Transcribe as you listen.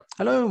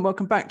Hello and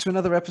welcome back to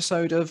another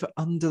episode of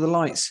Under the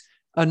Lights.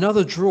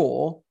 Another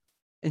draw,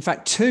 in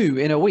fact, two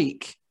in a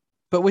week,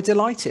 but we're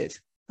delighted.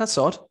 That's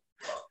odd.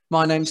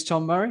 My name's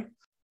Tom Murray.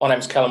 My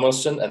name's Callum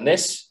Wilson, and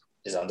this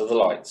is Under the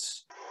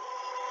Lights.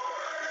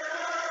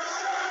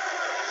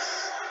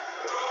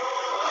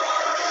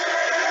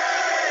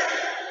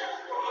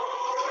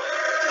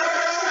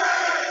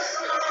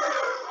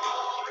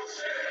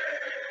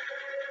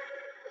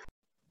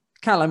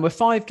 Callum, we're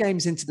 5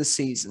 games into the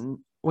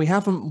season. We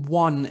haven't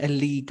won a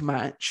league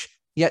match,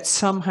 yet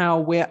somehow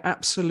we're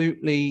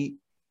absolutely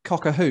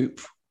cock-a-hoop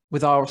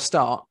with our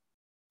start.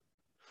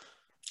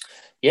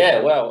 Yeah,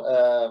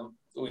 well,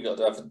 all we got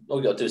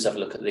to do is have a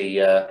look at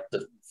the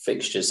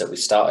fixtures that we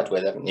started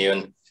with, haven't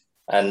you?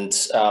 And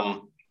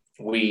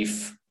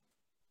we've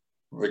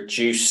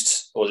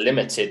reduced or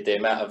limited the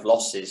amount of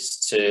losses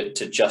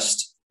to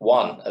just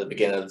one at the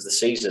beginning of the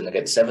season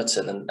against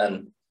Everton,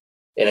 and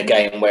in a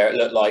game where it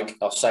looked like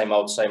our same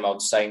old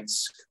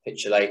Saints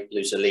capitulate,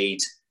 lose a lead,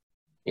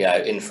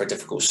 in for a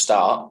difficult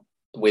start.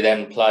 We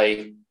then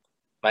play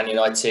Man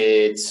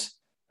United,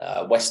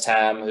 West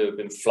Ham, who have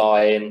been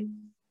flying,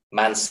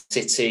 Man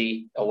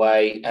City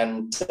away,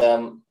 and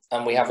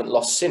we haven't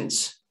lost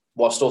since,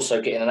 whilst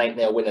also getting an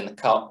 8-0 win in the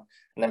cup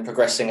and then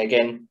progressing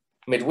again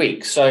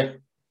midweek. So,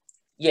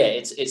 yeah,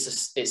 it's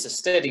a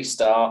steady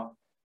start.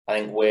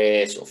 I think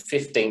we're sort of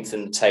 15th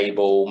in the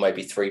table,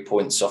 maybe 3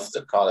 points off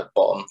the kind of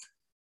bottom.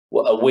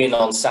 A win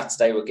on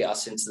Saturday will get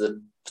us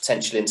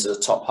potentially into the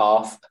top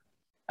half.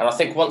 And I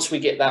think once we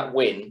get that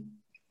win,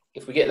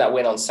 if we get that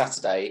win on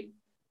Saturday,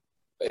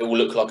 it will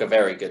look like a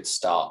very good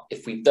start.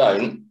 If we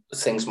don't,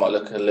 things might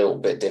look a little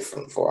bit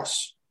different for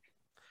us.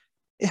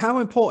 How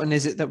important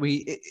is it that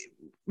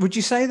would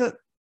you say that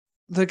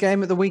the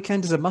game at the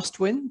weekend is a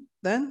must-win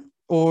then?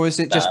 Or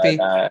is it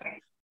No,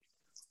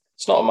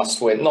 it's not a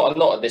must-win, not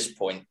at this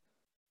point,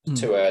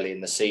 too early in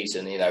the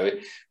season.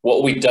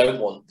 What we don't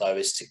want, though,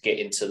 is to get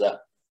into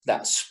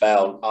that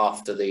spell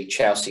after the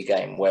Chelsea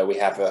game where we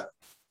have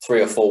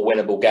 3 or 4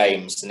 winnable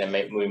games, and then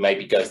we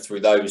maybe go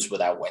through those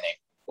without winning,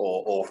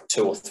 or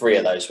 2 or 3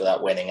 of those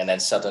without winning, and then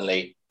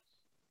suddenly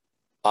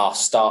our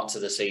start to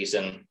the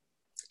season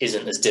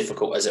isn't as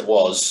difficult as it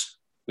was.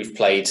 We've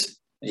played,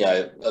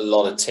 a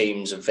lot of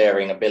teams of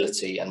varying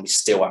ability, and we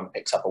still haven't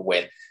picked up a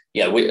win.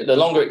 The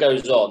longer it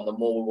goes on, the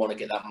more we want to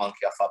get that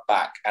monkey off our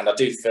back. And I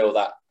do feel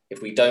that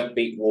if we don't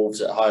beat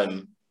Wolves at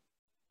home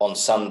on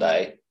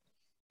Sunday,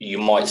 you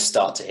might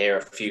start to hear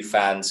a few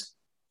fans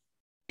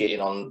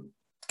getting on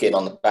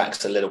the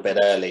backs a little bit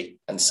early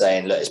and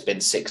saying, look, it's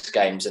been 6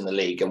 games in the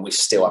league and we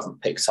still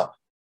haven't picked up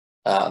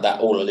that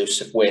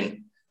all-elusive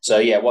win. So,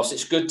 yeah, whilst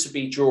it's good to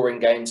be drawing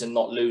games and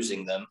not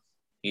losing them,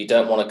 you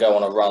don't want to go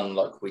on a run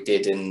like we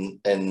did in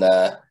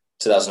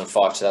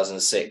 2005,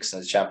 2006 in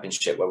the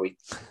Championship, where we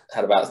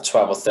had about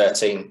 12 or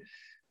 13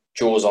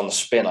 draws on the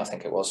spin, I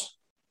think it was.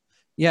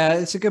 Yeah,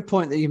 it's a good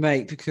point that you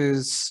make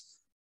because,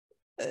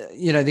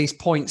 these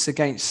points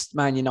against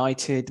Man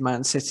United,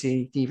 Man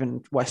City,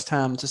 even West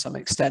Ham to some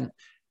extent,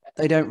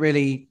 they don't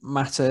really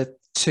matter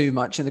too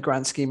much in the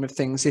grand scheme of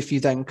things if you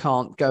then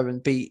can't go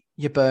and beat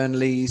your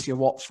Burnleys, your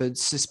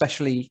Watfords,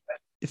 especially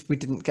if we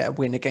didn't get a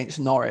win against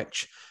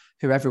Norwich,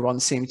 who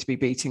everyone seems to be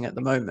beating at the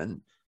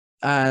moment.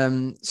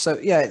 So,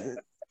 yeah,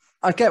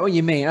 I get what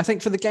you mean. I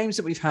think for the games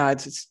that we've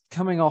had, it's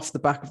coming off the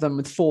back of them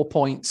with 4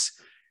 points,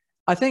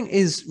 I think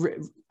is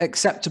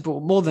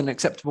acceptable, more than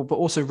acceptable, but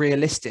also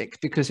realistic.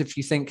 Because if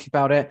you think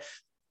about it,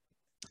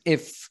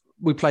 if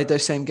we played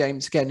those same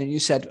games again and you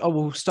said, oh,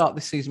 we'll start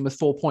this season with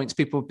 4 points,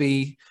 people would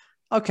be,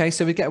 okay,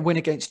 so we get a win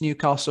against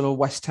Newcastle or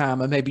West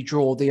Ham and maybe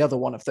draw the other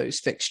one of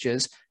those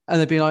fixtures. And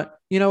they'd be like,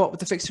 you know what,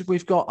 with the fixtures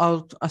we've got,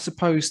 I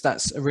suppose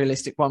that's a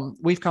realistic one.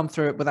 We've come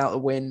through it without a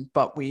win,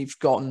 but we're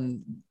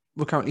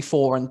currently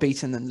 4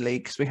 unbeaten in the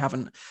league because we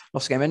haven't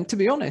lost a game. And to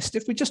be honest,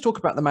 if we just talk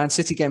about the Man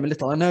City game a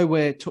little, I know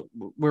we're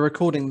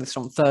recording this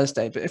on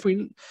Thursday, but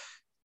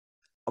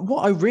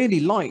what I really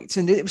liked,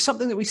 and it was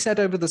something that we said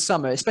over the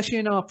summer, especially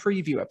in our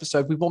preview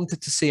episode, we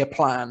wanted to see a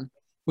plan.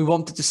 We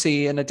wanted to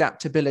see an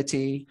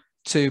adaptability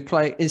to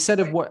play instead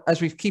of what,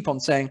 as we keep on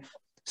saying,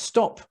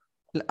 stop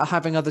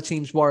having other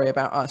teams worry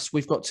about us.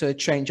 We've got to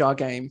change our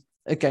game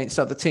against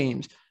other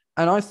teams.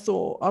 And I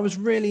thought I was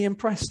really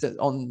impressed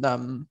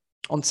on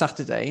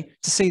Saturday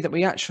to see that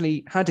we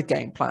actually had a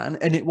game plan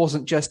and it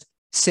wasn't just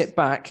sit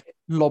back,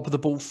 lob the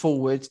ball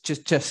forward,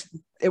 just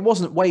it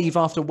wasn't wave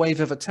after wave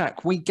of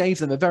attack. We gave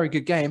them a very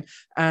good game.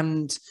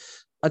 And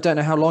I don't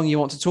know how long you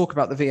want to talk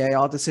about the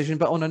VAR decision,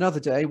 but on another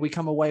day, we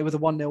come away with a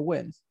 1-0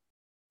 win.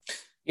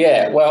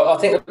 Yeah, well, I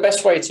think the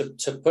best way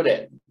to put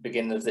it,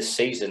 beginning of this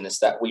season, is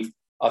that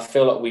I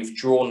feel like we've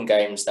drawn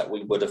games that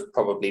we would have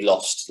probably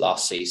lost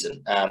last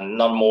season, and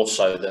none more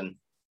so than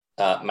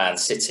Man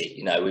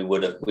City. We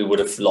would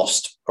have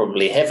lost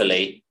probably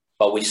heavily,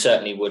 but we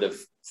certainly would have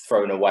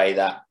thrown away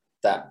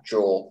that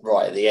draw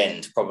right at the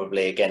end,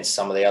 probably against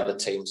some of the other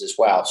teams as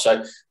well.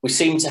 So we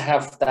seem to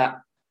have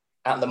that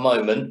at the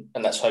moment,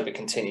 and let's hope it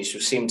continues. We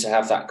seem to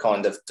have that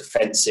kind of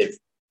defensive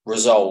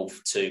resolve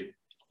to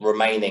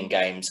remain in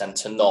games and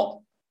to not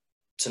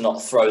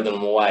not throw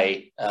them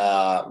away,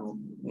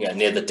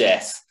 near the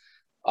death.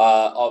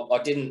 I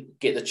didn't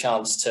get the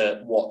chance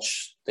to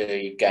watch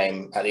the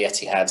game at the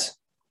Etihad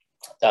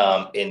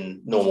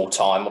in normal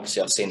time.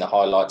 Obviously, I've seen the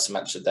highlights, the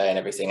match of the day, and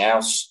everything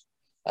else.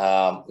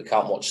 We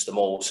can't watch them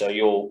all, so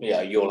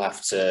you'll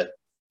have to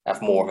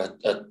have more of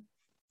a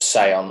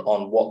say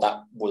on what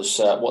that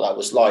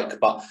was like.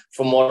 But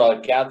from what I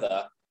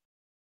gather,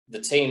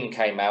 the team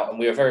came out and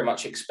we were very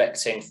much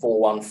expecting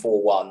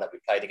 4-1-4-1 that we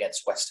played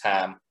against West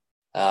Ham,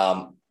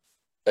 a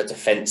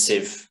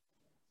defensive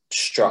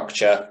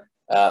structure,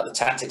 the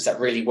tactics that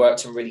really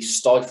worked and really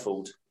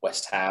stifled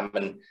West Ham,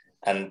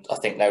 and I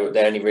think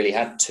they only really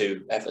had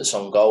 2 efforts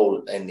on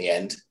goal in the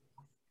end.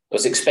 I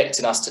was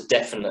expecting us to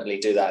definitely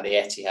do that at the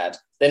Etihad.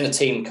 Then the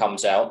team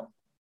comes out.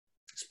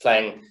 It's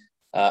playing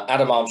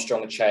Adam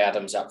Armstrong and Che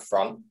Adams up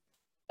front.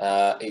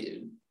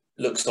 It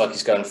looks like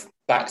he's going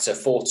back to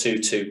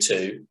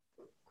 4-2-2-2.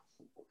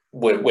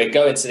 We're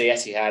going to the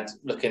Etihad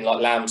looking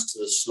like lambs to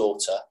the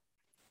slaughter.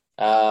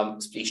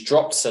 He's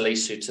dropped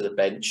Salisu to the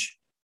bench,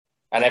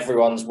 and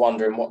everyone's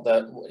wondering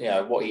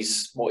what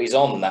he's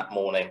on that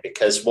morning,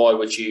 because why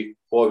would you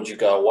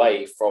go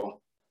away from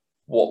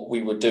what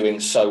we were doing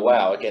so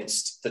well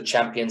against the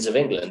champions of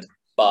England?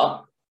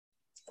 But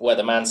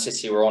whether Man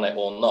City were on it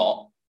or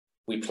not,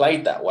 we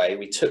played that way.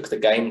 We took the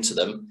game to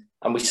them,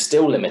 and we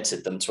still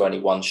limited them to only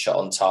 1 shot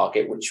on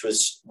target, which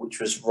was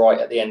right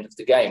at the end of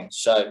the game.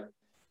 So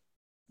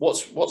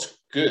what's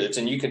good,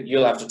 and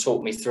you'll have to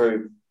talk me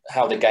through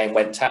how the game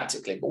went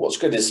tactically, but what's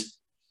good is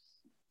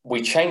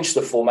we changed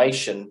the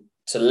formation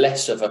to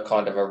less of a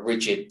kind of a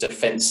rigid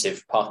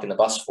defensive park in the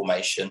bus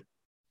formation,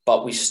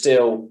 but we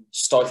still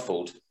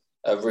stifled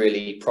a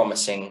really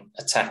promising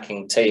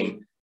attacking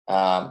team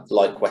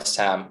like West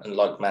Ham and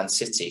like Man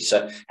City.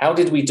 So how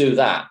did we do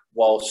that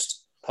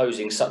whilst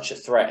posing such a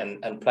threat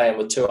and playing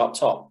with 2 up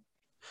top?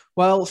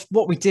 Well,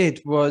 what we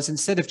did was,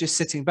 instead of just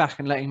sitting back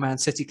and letting Man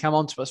City come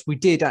onto us, we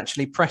did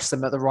actually press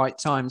them at the right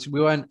times. We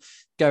weren't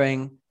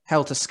going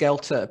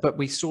helter-skelter, but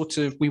we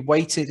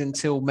waited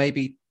until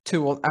maybe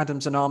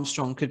Adams and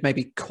Armstrong could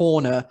maybe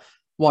corner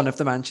one of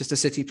the Manchester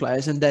City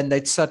players, and then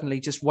they'd suddenly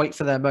just wait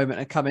for their moment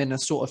and come in a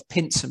sort of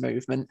pincer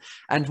movement.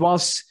 And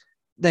whilst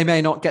they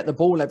may not get the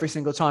ball every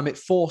single time, it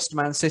forced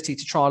Man City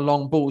to try a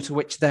long ball, to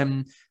which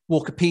then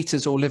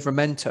Walker-Peters or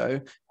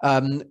Livramento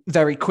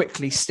very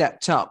quickly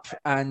stepped up,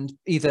 and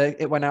either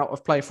it went out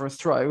of play for a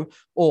throw,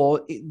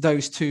 or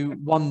those 2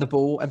 won the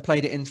ball and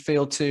played it in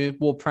field to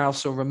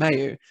Ward-Prowse or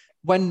Romeu.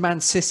 When Man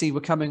City were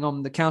coming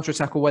on the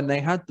counter-attack, or when they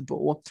had the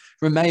ball,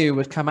 Romeu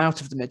would come out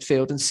of the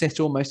midfield and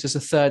sit almost as a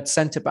third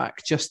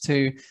centre-back, just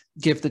to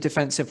give the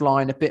defensive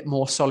line a bit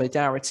more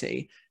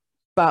solidarity.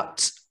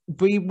 But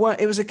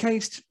it was a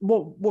case,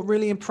 what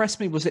really impressed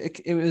me was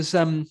it was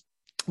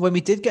when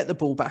we did get the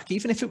ball back,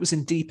 even if it was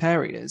in deep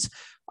areas,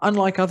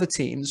 unlike other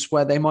teams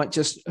where they might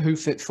just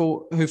hoof it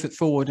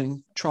forward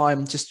and try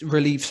and just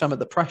relieve some of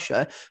the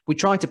pressure, we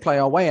tried to play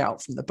our way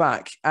out from the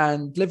back.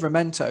 And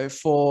Livramento,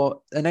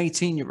 for an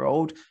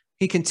 18-year-old,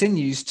 he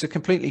continues to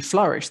completely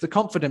flourish. The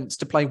confidence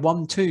to play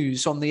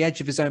 1-2s on the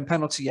edge of his own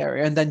penalty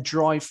area and then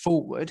drive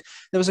forward.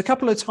 There was a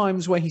couple of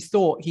times where he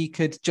thought he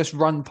could just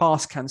run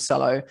past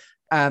Cancelo,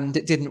 and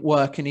it didn't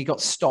work, and he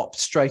got stopped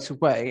straight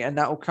away. And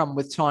that will come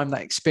with time,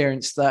 that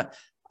experience. That,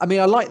 I mean,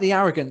 I like the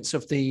arrogance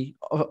of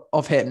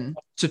him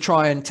to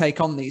try and take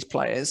on these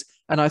players.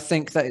 And I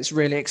think that it's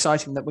really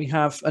exciting that we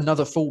have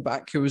another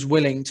fullback who is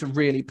willing to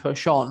really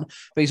push on.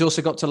 But he's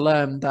also got to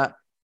learn that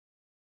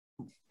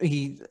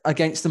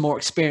against the more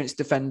experienced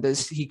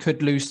defenders, he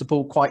could lose the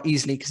ball quite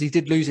easily, because he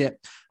did lose it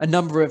a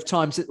number of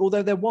times.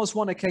 Although there was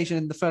one occasion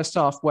in the first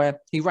half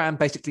where he ran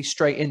basically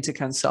straight into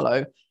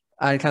Cancelo,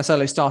 and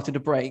Cancelo started a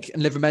break,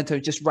 and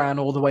Livramento just ran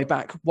all the way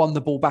back, won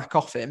the ball back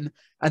off him,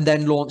 and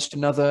then launched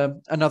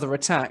another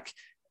attack.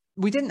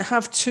 We didn't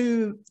have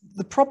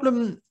the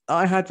problem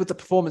I had with the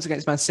performance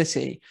against Man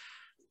City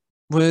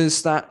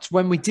was that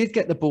when we did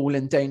get the ball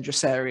in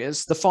dangerous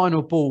areas, the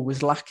final ball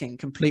was lacking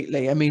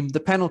completely. I mean, the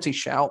penalty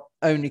shout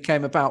only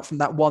came about from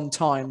that one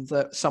time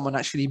that someone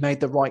actually made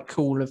the right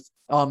call of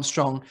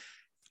Armstrong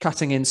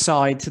cutting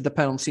inside to the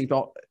penalty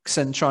box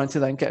and trying to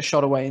then get a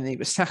shot away, and he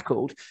was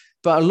tackled.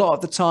 But a lot of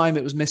the time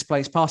it was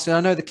misplaced passing. I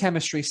know the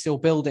chemistry is still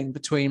building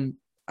between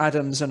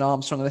Adams and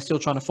Armstrong, and they're still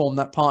trying to form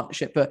that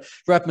partnership. But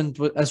Redmond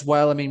as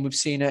well, I mean, we've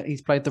seen it.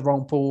 He's played the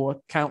wrong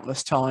ball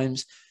countless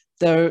times.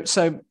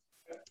 So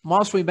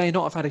whilst we may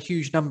not have had a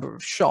huge number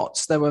of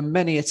shots, there were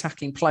many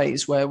attacking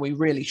plays where we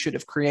really should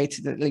have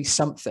created at least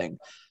something.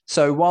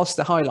 So whilst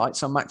the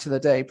highlights on Match of the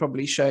Day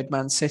probably showed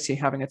Man City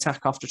having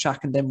attack after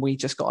attack, and then we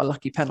just got a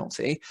lucky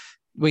penalty,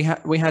 we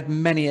had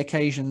many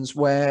occasions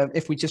where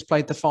if we just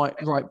played the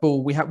right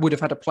ball, we would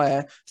have had a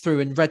player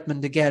through. And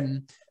Redmond,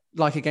 again,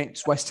 like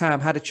against West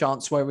Ham, had a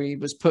chance where he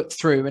was put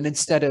through, and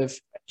instead of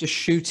just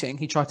shooting,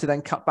 he tried to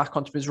then cut back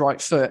onto his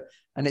right foot.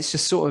 And it's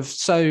just sort of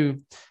so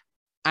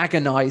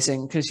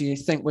agonizing, because you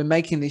think we're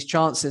making these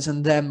chances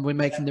and then we're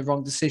making the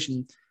wrong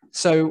decision.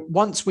 So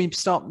once we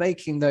start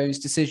making those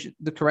decisions,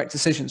 the correct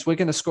decisions, we're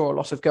going to score a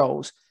lot of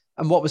goals.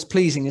 And what was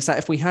pleasing is that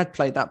if we had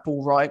played that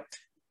ball right,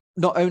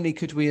 not only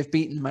could we have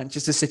beaten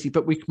Manchester City,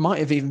 but we might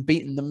have even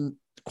beaten them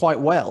quite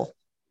well.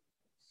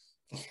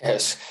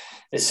 Yes,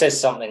 it says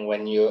something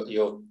when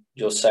you're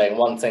saying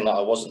one thing that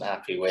I wasn't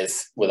happy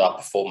with our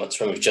performance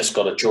when we've just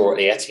got a draw at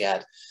the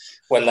Etihad,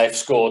 when they've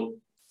scored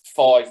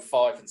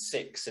 5, and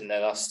 6 in their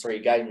last 3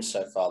 games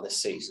so far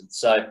this season.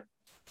 So,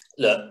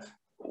 look,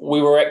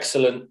 we were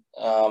excellent.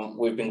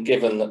 We've been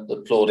given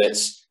the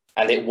plaudits,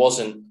 and it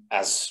wasn't,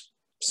 as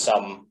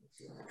some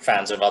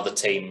fans of other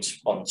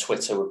teams on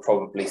Twitter would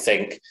probably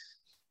think,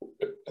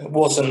 it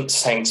wasn't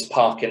Saints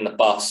parking the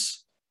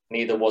bus.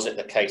 Neither was it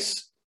the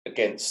case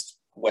against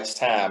West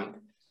Ham.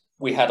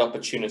 We had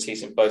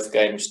opportunities in both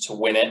games to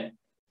win it.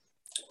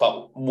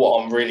 But what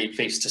I'm really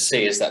pleased to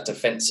see is that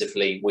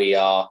defensively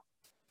we're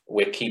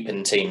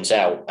keeping teams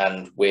out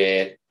and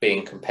we're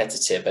being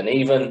competitive. And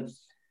even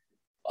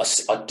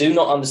I do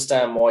not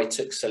understand why he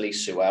took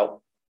Salisu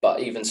out,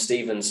 but even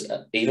Stevens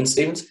and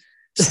Bednarek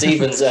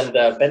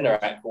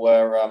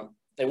were.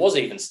 It was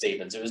even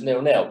Stevens. It was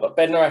 0-0. But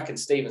Bednarek and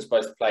Stevens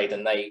both played,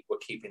 and they were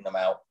keeping them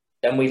out.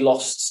 Then we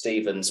lost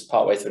Stevens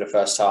partway through the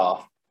first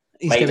half.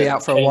 He's going to be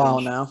out for a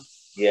while now.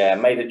 Yeah,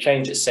 made a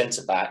change at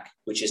centre-back,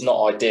 which is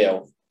not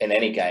ideal in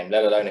any game,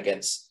 let alone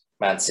against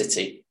Man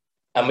City.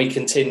 And we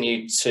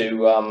continued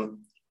to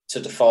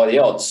defy the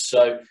odds.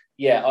 So,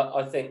 yeah,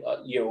 I think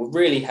you're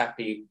really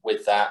happy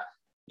with that.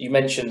 You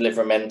mentioned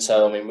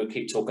Livramento. I mean, we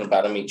keep talking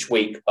about him each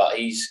week, but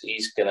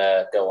he's going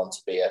to go on to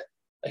be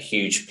a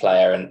huge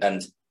player.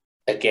 And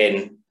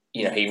again,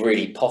 you know, he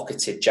really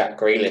pocketed Jack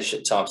Grealish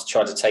at times to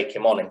try to take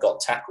him on and got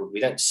tackled. We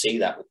don't see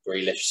that with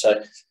Grealish.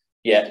 So,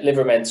 yeah,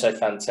 Livramento,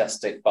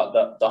 fantastic.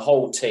 But the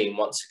whole team,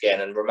 once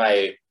again, and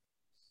Romeu,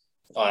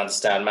 I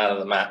understand, man of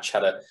the match,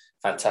 had a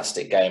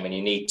fantastic game, and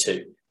you need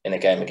to in a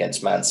game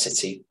against Man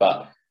City.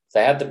 But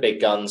they had the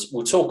big guns.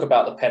 We'll talk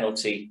about the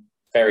penalty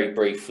very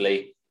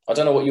briefly. I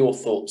don't know what your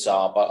thoughts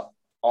are, but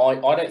I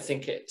don't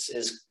think it's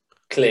as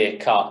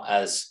clear-cut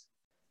as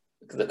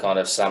the kind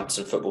of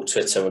Samson Football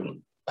Twitter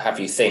would have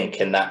you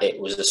think, in that it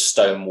was a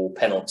stonewall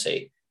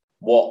penalty.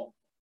 What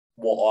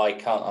I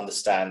can't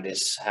understand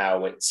is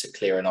how it's a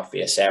clear and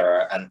obvious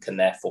error and can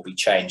therefore be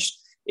changed.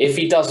 If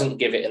he doesn't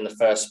give it in the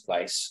first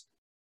place,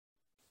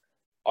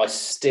 I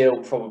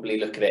still probably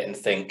look at it and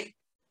think,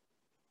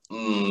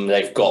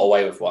 they've got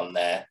away with one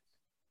there.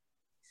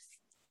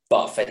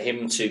 But for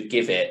him to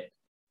give it,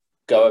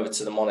 go over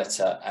to the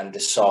monitor and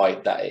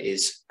decide that it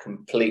is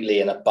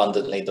completely and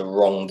abundantly the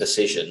wrong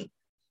decision,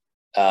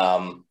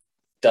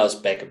 does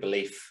beg a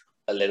belief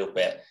a little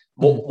bit.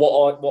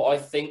 What I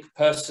think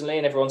personally,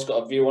 and everyone's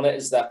got a view on it,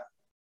 is that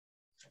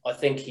I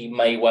think he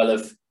may well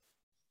have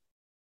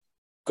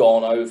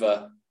gone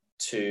over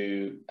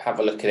to have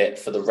a look at it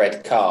for the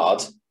red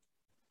card.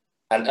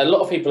 And a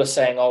lot of people are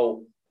saying,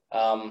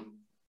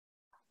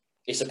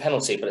 it's a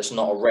penalty, but it's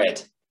not a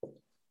red.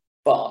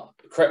 But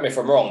correct me if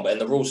I'm wrong, but in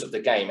the rules of the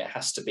game, it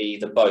has to be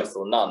either both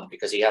or none,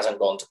 because he hasn't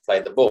gone to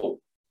play the ball.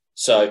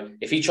 So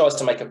if he tries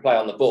to make a play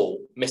on the ball,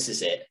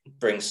 misses it,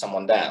 brings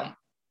someone down,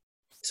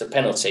 it's a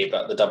penalty,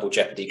 but the double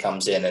jeopardy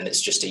comes in and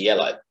it's just a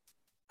yellow.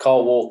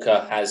 Kyle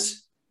Walker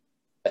has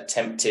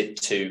attempted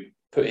to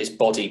put his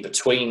body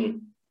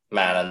between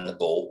man and the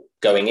ball,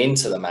 going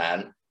into the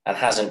man, and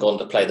hasn't gone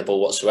to play the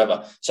ball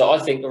whatsoever. So I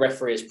think the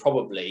referee has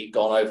probably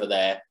gone over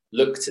there,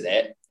 looked at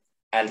it,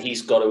 and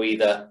he's got to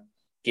either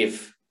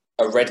give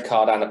a red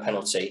card and a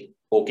penalty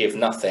or give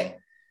nothing.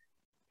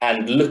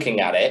 And looking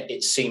at it,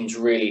 it seems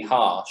really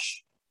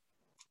harsh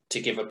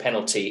to give a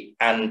penalty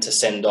and to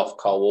send off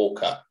Kyle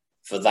Walker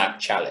for that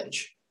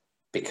challenge,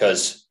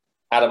 because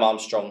Adam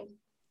Armstrong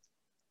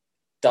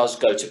does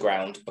go to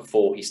ground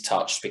before he's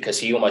touched, because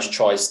he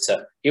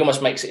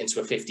almost makes it into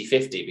a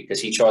 50-50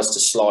 because he tries to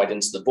slide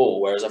into the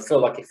ball. Whereas I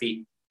feel like if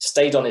he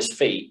stayed on his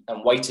feet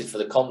and waited for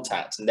the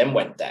contact and then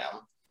went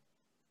down,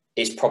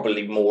 it's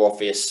probably more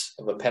obvious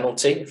of a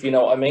penalty, if you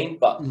know what I mean.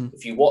 But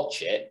if you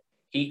watch it,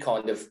 he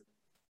kind of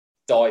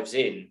dives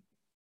in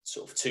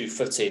sort of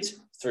 2-footed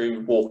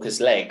through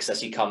Walker's legs as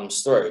he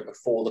comes through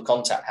before the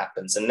contact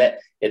happens. And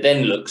it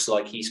then looks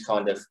like he's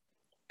kind of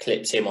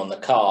clipped him on the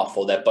calf,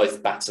 or they're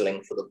both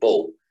battling for the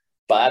ball.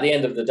 But at the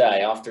end of the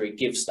day, after he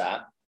gives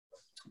that,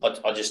 I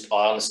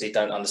honestly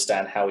don't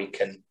understand how he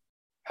can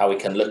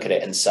look at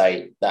it and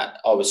say that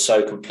I was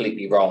so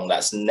completely wrong.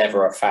 That's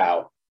never a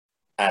foul,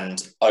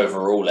 and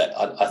overrule it.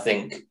 I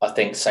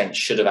think Saints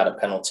should have had a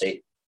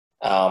penalty,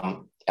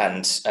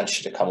 and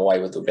should have come away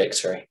with the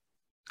victory.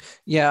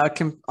 Yeah,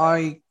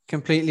 I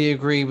completely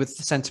agree with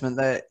the sentiment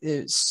that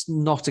it's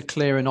not a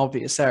clear and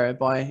obvious error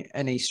by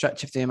any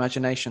stretch of the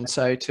imagination.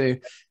 So to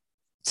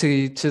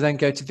then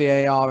go to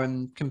VAR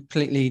and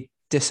completely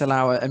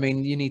disallow it, I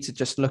mean, you need to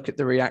just look at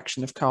the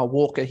reaction of Kyle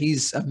Walker.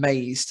 He's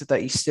amazed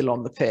that he's still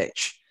on the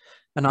pitch.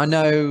 And I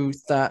know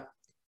that,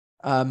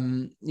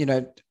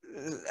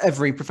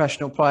 every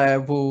professional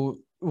player will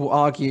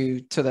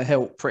argue to the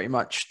hilt pretty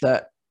much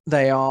that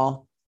they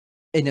are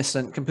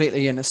innocent,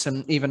 completely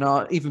innocent.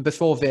 Even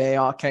before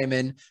VAR came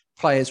in,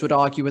 players would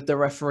argue with the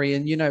referee,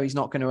 and he's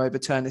not going to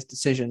overturn his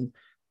decision.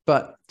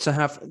 But to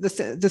have the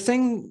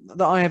thing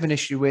that I have an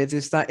issue with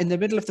is that in the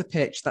middle of the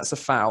pitch, that's a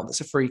foul,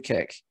 that's a free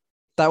kick.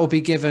 That will be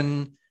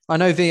given. I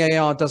know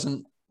VAR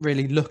doesn't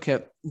really look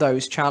at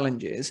those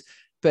challenges,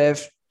 but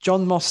if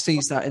John Moss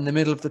sees that in the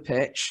middle of the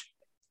pitch,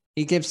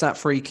 he gives that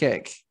free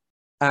kick.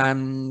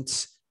 And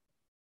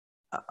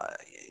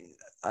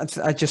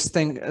I just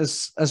think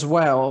as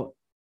well,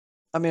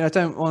 I mean, I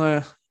don't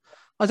want to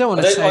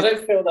say. I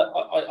don't feel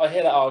that. I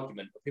hear that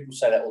argument, but people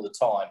say that all the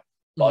time.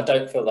 But I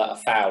don't feel that a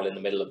foul in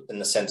the middle in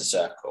the centre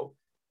circle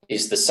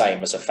is the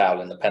same as a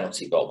foul in the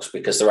penalty box,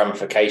 because the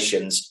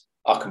ramifications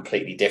are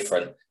completely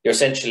different. You're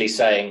essentially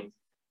saying,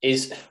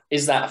 is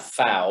that a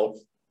foul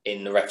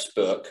in the ref's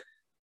book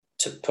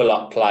to pull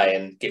up play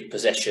and give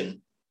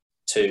possession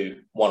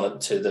to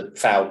the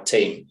fouled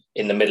team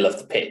in the middle of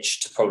the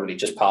pitch to probably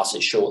just pass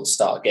it short and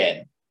start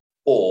again?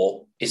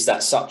 Or is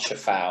that such a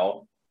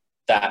foul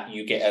that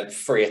you get a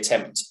free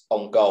attempt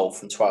on goal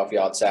from 12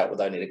 yards out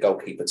with only the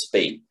goalkeeper to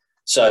beat?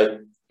 So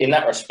in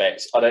that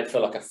respect, I don't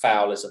feel like a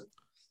foul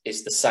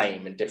is the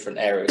same in different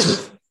areas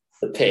of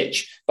the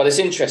pitch. But it's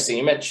interesting.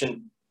 You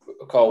mentioned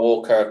Kyle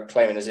Walker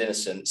claiming his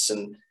innocence,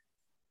 and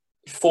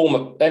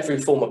every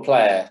former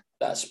player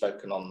that has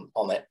spoken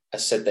on it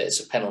has said that it's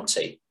a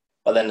penalty.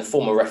 But then the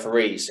former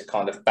referees are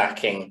kind of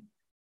backing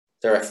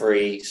the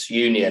referees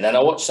union. And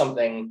I watched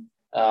something,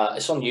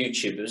 it's on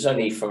YouTube. It was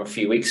only from a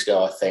few weeks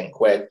ago, I think,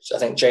 where I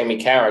think Jamie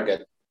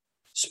Carragher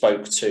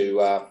spoke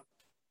to, I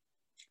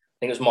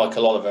think it was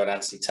Michael Oliver and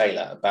Anthony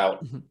Taylor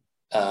about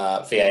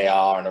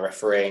VAR and the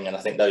refereeing. And I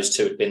think those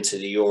two had been to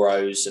the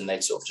Euros and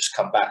they'd sort of just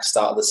come back,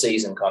 start of the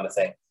season kind of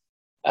thing.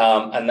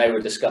 And they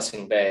were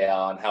discussing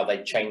VAR and how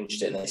they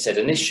changed it. And they said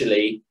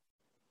initially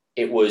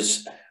it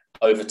was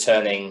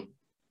overturning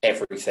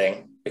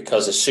everything,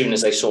 because as soon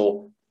as they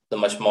saw the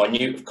most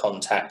minute of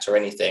contact or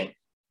anything,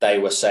 they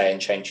were saying,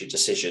 change your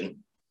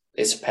decision,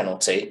 it's a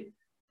penalty.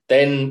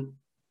 Then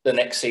the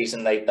next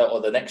season,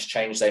 the next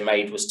change they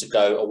made was to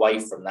go away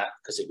from that,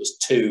 because it was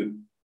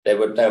they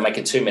were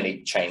making too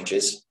many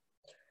changes.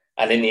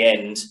 And in the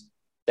end,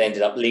 they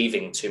ended up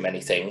leaving too many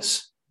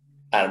things,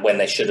 and when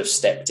they should have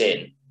stepped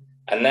in.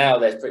 And now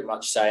they're pretty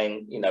much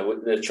saying,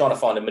 they're trying to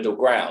find a middle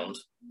ground,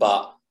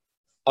 but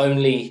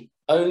only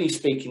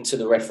speaking to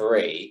the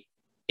referee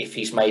if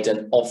he's made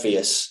an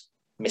obvious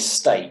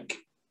mistake,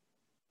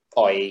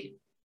 i.e.,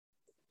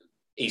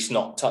 he's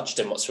not touched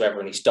him whatsoever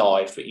and he's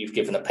dived, but you've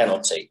given a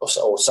penalty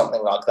or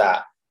something like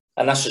that.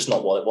 And that's just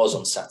not what it was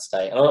on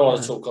Saturday. And I don't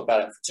want to talk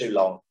about it for too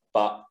long,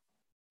 but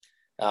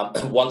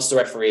once the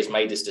referee has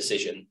made his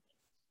decision,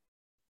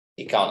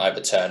 he can't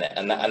overturn it.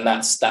 And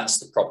that's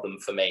the problem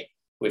for me.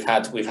 We've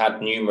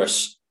had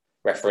numerous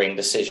refereeing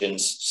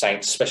decisions,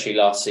 Saints, especially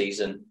last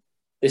season.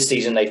 This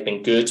season they've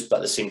been good, but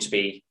there seem to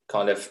be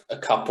kind of a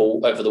couple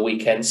over the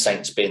weekend,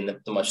 Saints being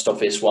the most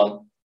obvious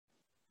one.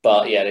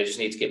 But yeah, they just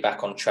need to get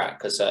back on track,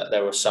 because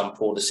there were some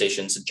poor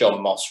decisions. And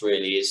John Moss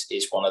really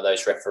is one of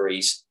those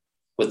referees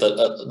with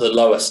the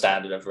lower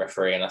standard of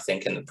refereeing, I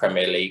think, in the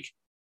Premier League.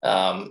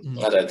 I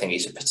don't think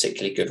he's a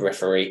particularly good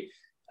referee.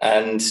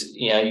 And,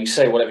 you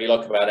say whatever you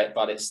like about it,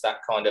 but it's that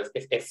kind of,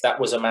 if that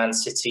was a Man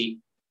City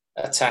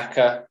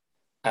attacker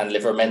and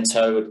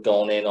Livramento had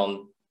gone in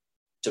on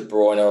De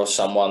Bruyne or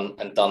someone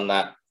and done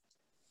that,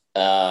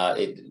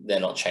 they're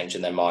not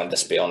changing their mind,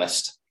 let's be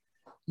honest.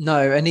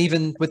 No, and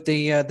even with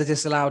the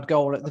disallowed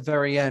goal at the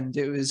very end,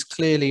 it was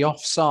clearly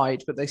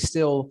offside, but they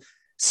still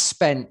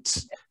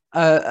spent.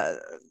 I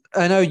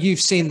know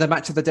you've seen the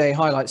match of the day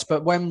highlights,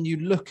 but when you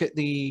look at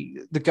the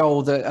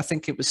goal that I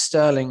think it was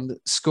Sterling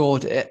that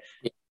scored it,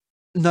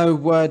 no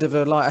word of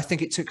a lie. I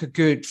think it took a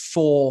good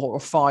 4 or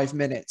 5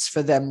 minutes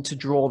for them to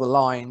draw the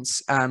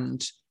lines,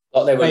 and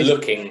like they were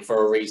looking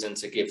for a reason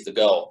to give the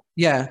goal.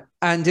 Yeah,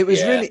 and it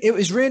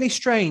was really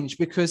strange,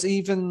 because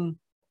even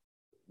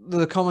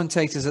the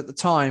commentators at the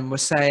time were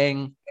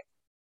saying,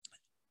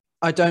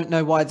 I don't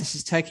know why this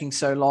is taking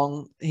so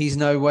long. He's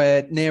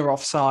nowhere near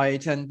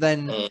offside. And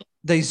then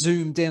they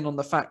zoomed in on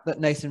the fact that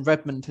Nathan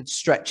Redmond had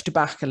stretched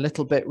back a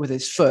little bit with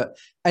his foot.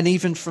 And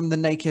even from the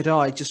naked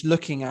eye, just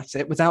looking at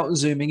it without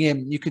zooming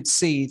in, you could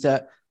see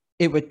that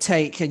it would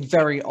take a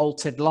very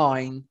altered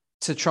line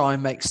to try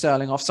and make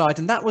Sterling offside.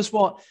 And that was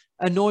what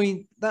I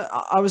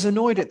was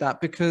annoyed at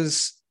that,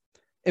 because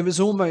it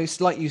was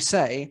almost like you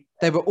say,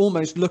 they were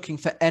almost looking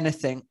for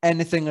anything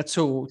at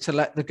all to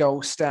let the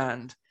goal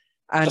stand.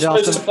 And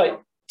to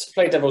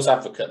play devil's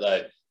advocate,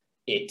 though,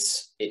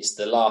 it's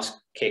the last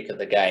kick of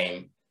the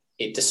game.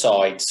 It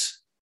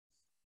decides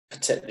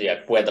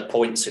where the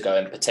points are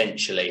going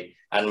potentially,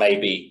 and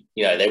maybe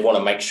they want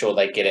to make sure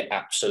they get it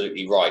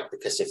absolutely right,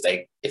 because if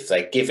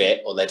they give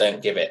it or they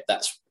don't give it,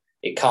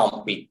 it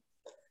can't be.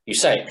 You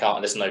say it can't,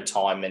 and there's no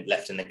time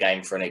left in the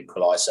game for an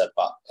equaliser,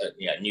 but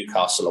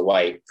Newcastle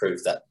away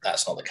proved that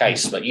that's not the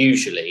case. But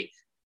usually,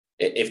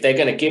 if they're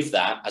going to give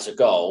that as a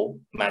goal,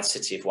 Man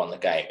City have won the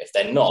game. If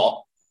they're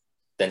not,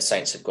 then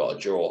Saints have got a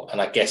draw.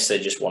 And I guess they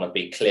just want to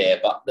be clear.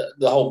 But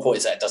the whole point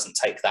is that it doesn't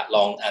take that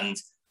long, and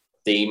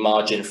the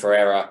margin for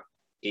error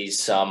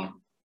is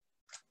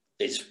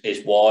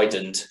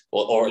widened,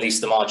 or at least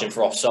the margin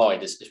for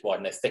offside is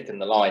widened. They've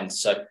thickened the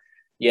lines. So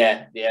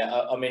Yeah.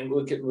 I mean,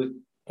 we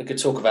could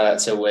talk about that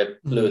till we're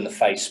blue in the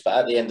face, but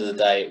at the end of the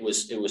day, it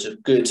was a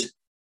good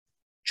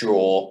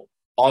draw.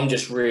 I'm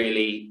just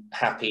really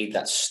happy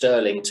that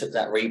Sterling took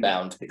that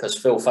rebound, because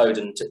Phil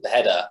Foden took the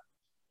header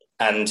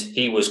and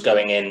he was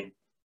going in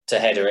to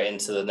header it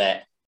into the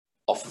net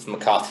off of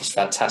McCarthy's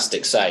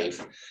fantastic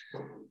save.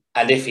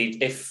 And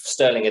if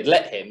Sterling had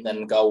let him,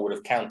 then the goal would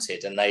have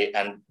counted,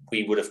 and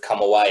we would have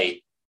come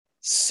away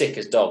sick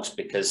as dogs,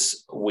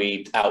 because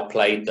we'd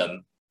outplayed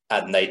them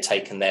and they'd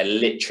taken their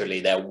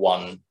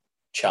one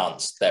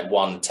chance, their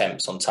one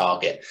attempt on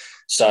target.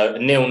 So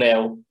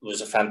 0-0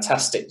 was a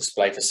fantastic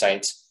display for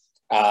Saints.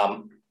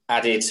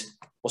 Added,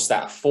 what's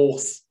that,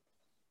 fourth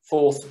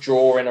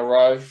draw in a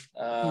row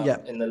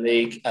in the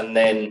league, and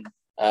then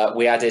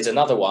we added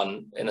another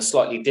one in a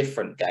slightly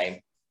different game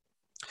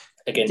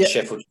against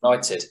Sheffield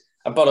United.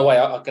 And by the way,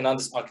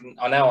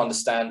 I now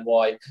understand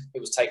why it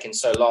was taking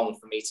so long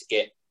for me to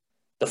get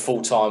the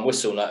full-time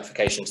whistle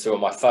notifications through on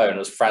my phone. I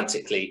was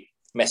frantically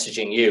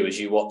messaging you as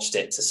you watched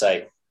it to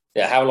say,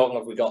 how long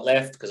have we got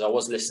left? Because I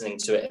was listening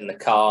to it in the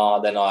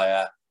car. Then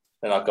I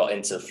got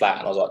into the flat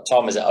and I was like,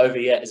 Tom, is it over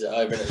yet? Is it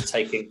over? And it was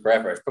taking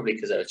forever. It's probably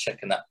because they were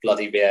checking that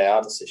bloody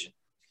VAR decision.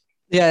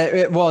 Yeah,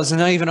 it was.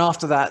 And even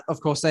after that,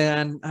 of course, they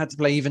then had to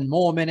play even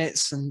more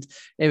minutes, and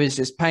it was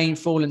just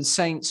painful. And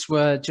Saints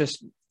were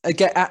just,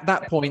 again, at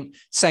that point,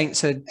 Saints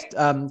had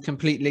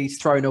completely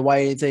thrown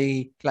away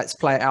the let's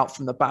play it out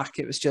from the back.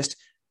 It was just,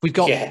 we'd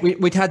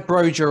had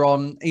Broja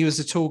on. He was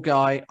a tall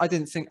guy. I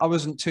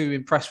wasn't too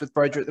impressed with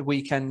Broja at the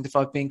weekend, if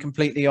I've been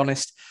completely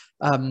honest.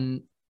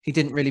 He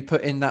didn't really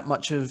put in that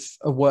much of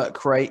a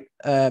work rate.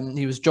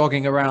 He was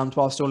jogging around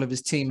whilst all of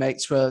his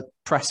teammates were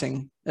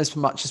pressing as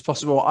much as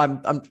possible.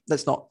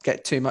 Let's not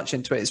get too much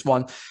into it. It's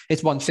one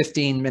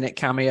 15-minute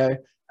cameo.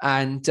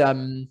 And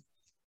at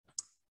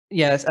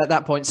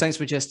that point, Saints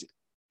were just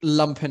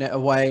lumping it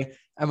away.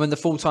 And when the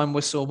full-time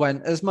whistle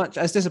went, as much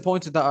as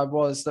disappointed that I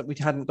was that we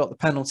hadn't got the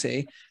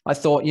penalty, I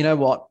thought, you know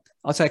what,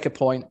 I'll take a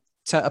point.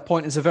 A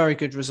point is a very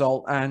good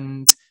result.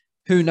 And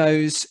who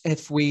knows,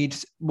 if we'd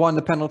won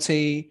the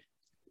penalty,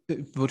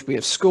 would we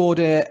have scored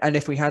it? And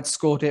if we had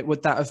scored it,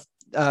 would that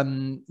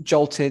have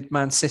jolted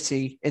Man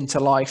City into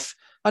life?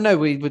 I know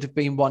we would have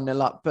been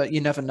 1-0 up, but you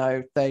never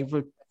know. They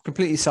were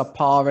completely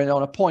subpar. And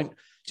on a point,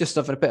 just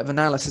of a bit of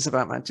analysis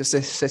about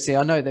Manchester City,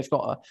 I know they've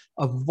got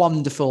a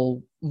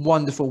wonderful,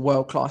 wonderful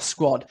world-class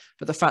squad,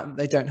 but the fact that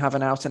they don't have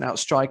an out-and-out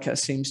striker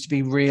seems to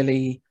be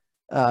really,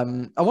 I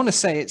want to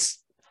say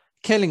it's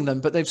killing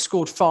them, but they've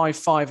scored 5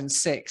 and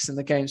 6 in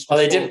the games before.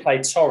 They didn't play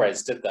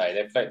Torres, did they?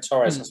 They played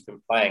Torres has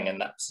been playing in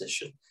that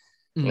position.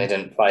 And they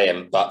didn't play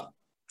him, but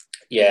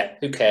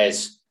who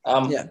cares?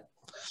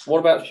 What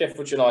about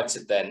Sheffield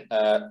United then?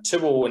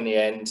 2-2 in the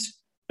end,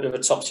 bit of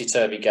a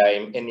topsy-turvy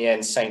game. In the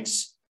end,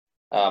 Saints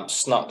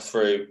snuck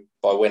through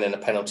by winning a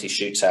penalty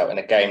shootout in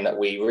a game that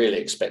we really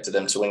expected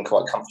them to win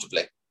quite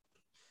comfortably.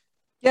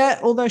 Yeah,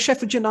 although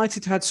Sheffield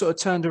United had sort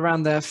of turned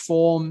around their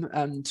form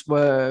and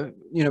were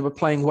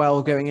playing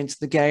well going into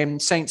the game.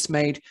 Saints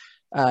made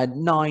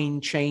 9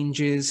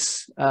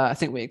 changes. I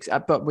think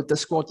but with the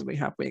squad that we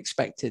have, we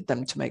expected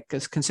them to make a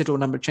considerable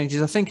number of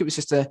changes. I think it was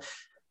just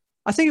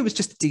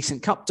a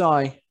decent cup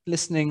tie.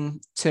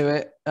 Listening to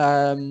it,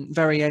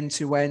 very end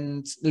to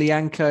end.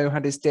 Lianco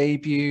had his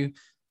debut,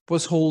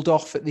 was hauled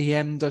off at the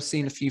end. I've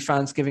seen a few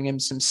fans giving him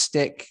some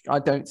stick. I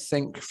don't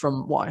think,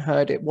 from what I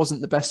heard, it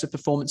wasn't the best of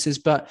performances,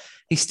 but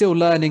he's still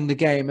learning the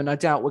game, and I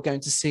doubt we're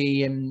going to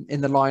see him in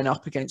the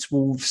lineup against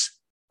Wolves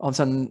on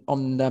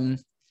Sunday.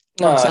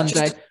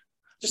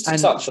 Just to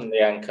touch on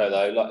Lianco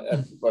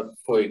though,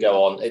 before you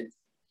go on,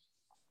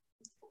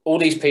 all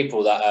these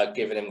people that are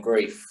giving him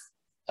grief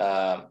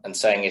and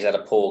saying he's had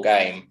a poor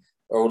game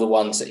are all the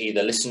ones that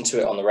either listened to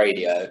it on the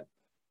radio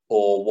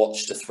or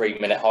watched a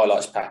 3-minute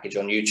highlights package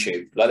on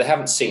YouTube. Like, they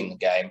haven't seen the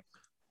game.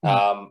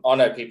 I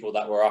know people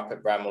that were up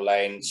at Bramall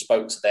Lane,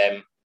 spoke to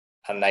them,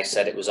 and they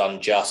said it was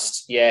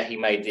unjust. Yeah, he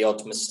made the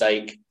odd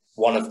mistake.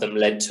 One of them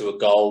led to a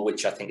goal,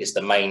 which I think is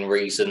the main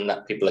reason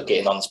that people are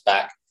getting on his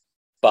back.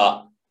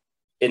 But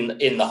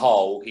in the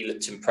whole, he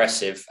looked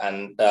impressive,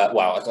 and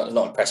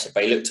not impressive,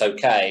 but he looked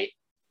okay.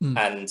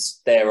 And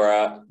there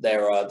are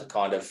the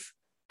kind of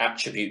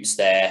attributes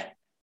there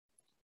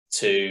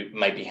to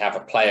maybe have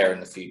a player in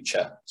the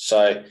future.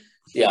 So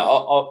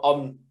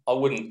I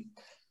wouldn't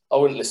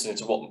listen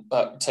to what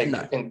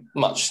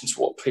much into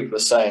what people are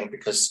saying,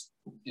 because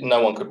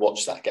no one could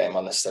watch that game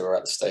unless they were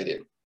at the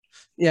stadium.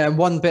 Yeah,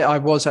 one bit I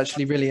was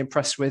actually really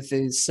impressed with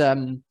is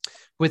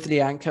with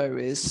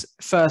Lianco is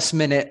first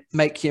minute,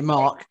 make your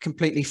mark,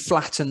 completely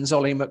flattens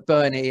Ollie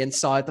McBurney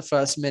inside the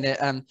first minute.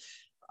 And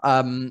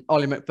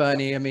Ollie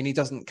McBurney, I mean, he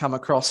doesn't come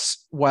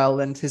across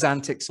well, and his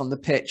antics on the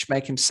pitch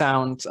make him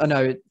sound, I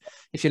know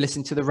if you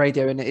listen to the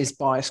radio and it is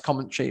biased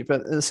commentary,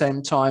 but at the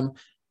same time,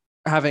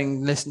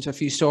 having listened to a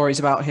few stories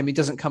about him, he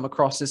doesn't come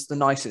across as the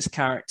nicest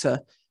character.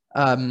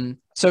 So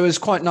it was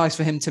quite nice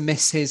for him to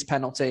miss his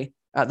penalty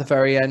at the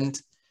very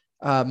end.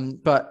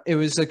 But it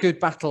was a good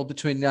battle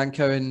between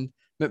Lianco and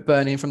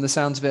McBurney. And from the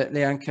sounds of it,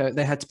 Lianco,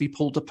 they had to be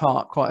pulled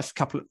apart quite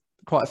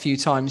a few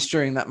times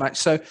during that match.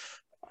 So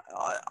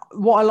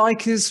what I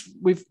like is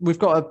we've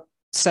got a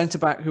centre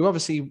back who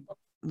obviously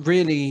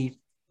really,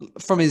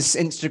 from his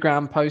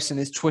Instagram posts and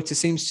his Twitter,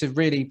 seems to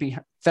really be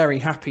very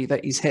happy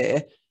that he's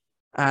here,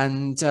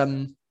 and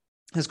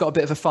has got a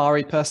bit of a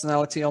fiery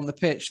personality on the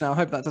pitch. Now, I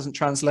hope that doesn't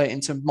translate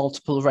into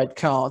multiple red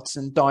cards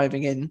and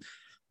diving in,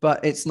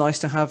 but it's nice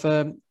to have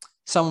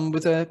someone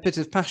with a bit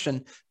of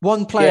passion.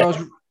 One player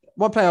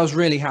I was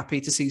really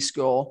happy to see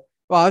score.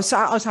 Well, I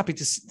was happy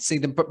to see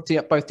them both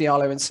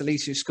Diallo and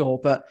Salisu score,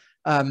 but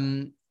I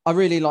think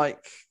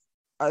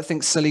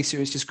Salisu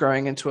is just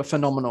growing into a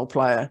phenomenal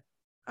player.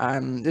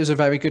 It was a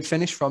very good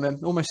finish from him,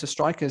 almost a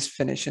striker's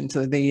finish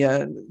into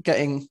the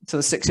getting to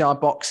the 6-yard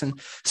box and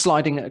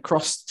sliding it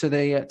across to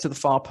the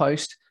far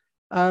post.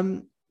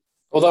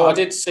 Although I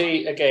did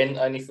see, again,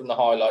 only from the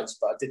highlights,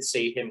 but I did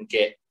see him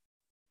get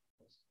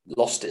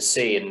lost at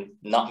sea and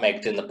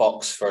nutmegged in the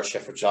box for a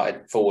Sheffield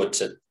United forward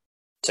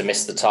to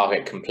miss the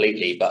target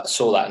completely. But I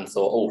saw that and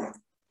thought, oh,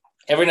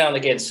 every now and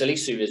again,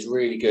 Salisu is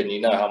really good, and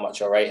you know how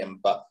much I rate him,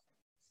 but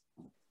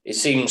it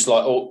seems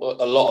like a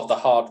lot of the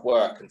hard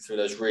work and through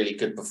those really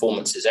good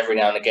performances, every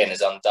now and again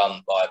is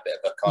undone by a bit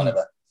of a kind of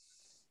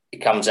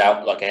it comes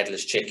out like a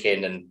headless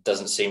chicken and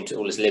doesn't seem to,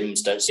 all his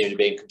limbs don't seem to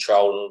be in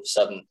control. All of a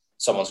sudden,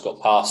 someone's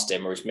got past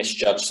him or he's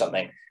misjudged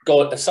something.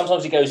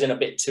 Sometimes he goes in a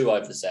bit too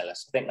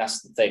overzealous. I think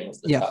that's the thing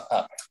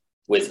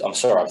with I'm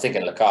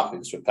thinking Lukaku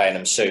because we're playing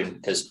him soon,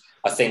 because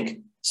I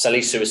think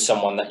Salisu is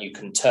someone that you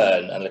can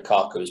turn, and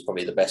Lukaku is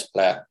probably the best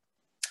player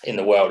in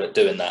the world at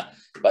doing that.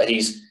 But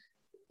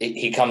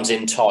he comes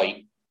in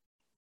tight,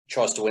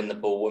 tries to win the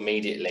ball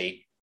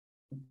immediately,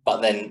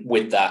 but then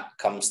with that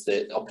comes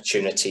the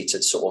opportunity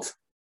to sort of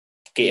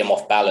get him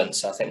off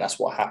balance. I think that's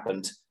what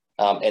happened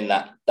in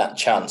that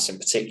chance in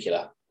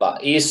particular.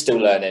 But he is still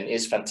learning. It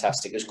is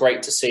fantastic. It was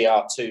great to see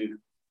our two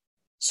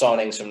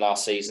signings from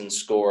last season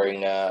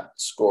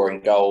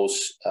scoring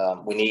goals.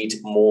 We need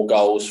more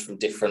goals from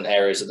different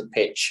areas of the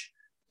pitch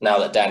now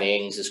that Danny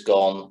Ings is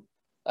gone.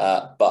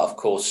 But of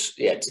course,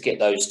 to get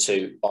those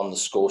two on the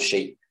score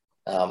sheet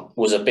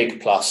was a big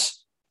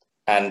plus.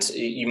 And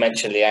you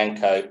mentioned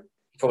Lianco.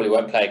 He probably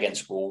won't play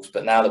against Wolves,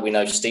 but now that we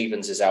know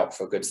Stevens is out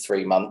for a good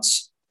 3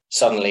 months,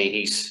 suddenly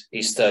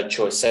he's third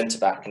choice centre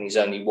back, and he's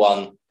only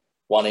one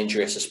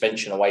injury or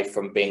suspension away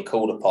from being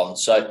called upon.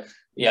 So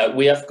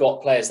we have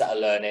got players that are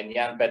learning.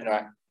 Jan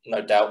Bednarek,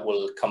 no doubt,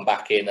 will come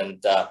back in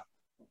and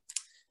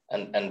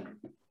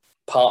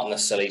partner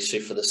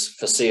Salisu for the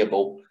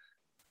foreseeable.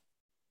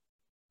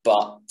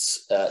 But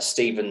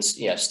Stevens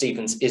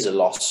is a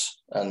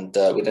loss, and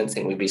we don't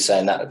think we'd be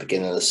saying that at the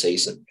beginning of the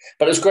season.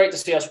 But it was great to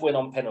see us win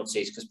on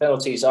penalties, because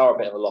penalties are a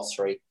bit of a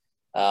lottery.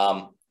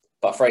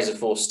 But Fraser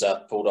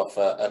Forster pulled off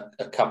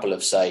a couple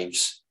of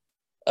saves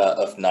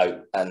of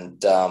note,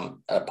 and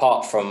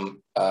apart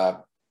from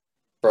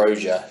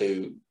Broja,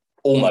 who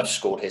almost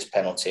scored his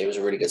penalty, it was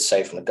a really good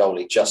save from the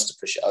goalie just to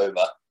push it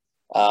over.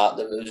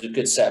 There was a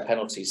good set of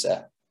penalties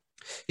there.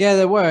 Yeah,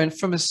 there were, and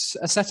from a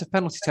set of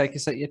penalty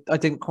takers that I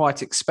didn't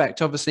quite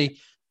expect. Obviously,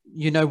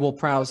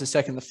 Ward-Prowse has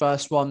taken the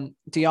first one.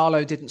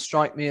 Diallo didn't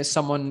strike me as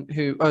someone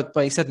who, but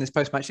he said in his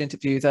post-match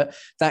interview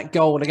that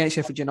goal against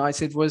Sheffield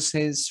United was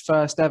his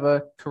first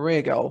ever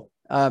career goal.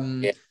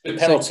 Good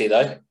penalty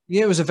though.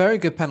 Yeah, it was a very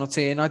good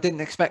penalty, and I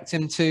didn't expect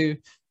him to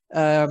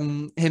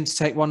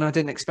take one. I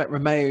didn't expect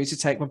Romeo to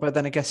take one, but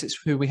then I guess it's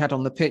who we had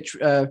on the pitch.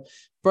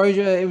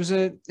 Broja, it was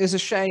a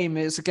shame.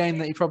 It was a game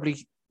that he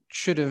probably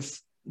should have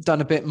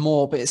done a bit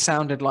more, but it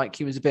sounded like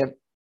he was a bit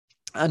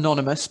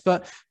anonymous.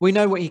 But we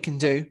know what he can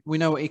do.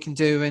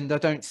 And I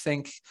don't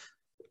think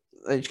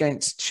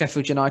against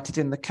Sheffield United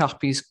in the Cup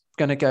he's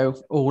going to go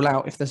all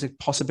out if there's a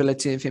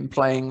possibility of him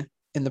playing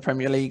in the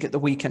Premier League at the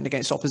weekend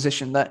against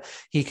opposition that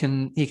he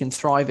can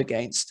thrive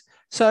against.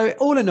 So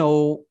all in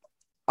all,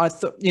 I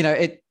thought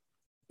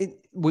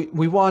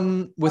we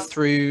won. We're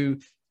through.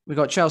 We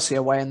got Chelsea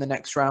away in the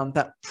next round.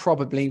 That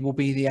probably will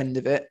be the end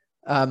of it.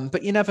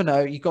 But you never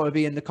know. You've got to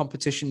be in the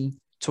competition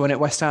to win it.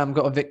 West Ham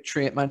got a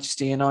victory at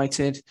Manchester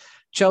United.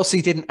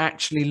 Chelsea didn't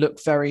actually look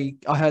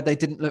I heard they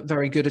didn't look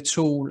very good at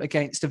all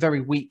against a very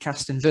weak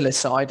Aston Villa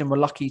side, and were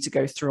lucky to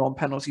go through on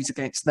penalties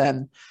against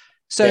them.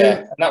 So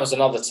and that was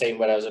another team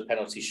where there was a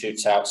penalty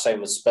shootout,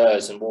 same with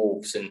Spurs and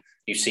Wolves, and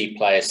you see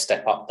players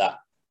step up that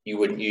you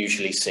wouldn't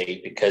usually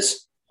see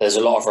because there's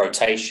a lot of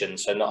rotation.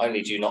 So not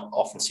only do you not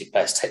often see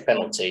players take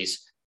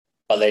penalties,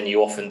 but then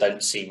you often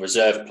don't see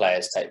reserve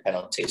players take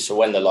penalties. So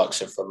when the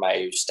likes of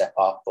Romeo step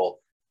up, or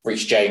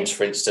Reece James,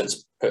 for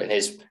instance, putting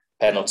his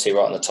penalty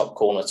right in the top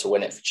corner to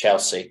win it for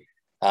Chelsea,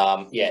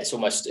 it's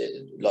almost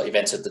like you've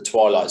entered the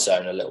twilight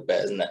zone a little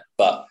bit, isn't it?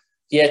 But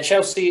yeah,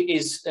 Chelsea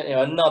is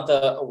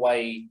another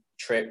away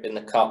trip in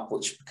the Cup,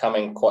 which is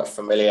becoming quite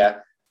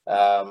familiar.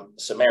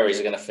 Some areas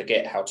are going to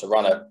forget how to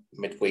run a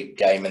midweek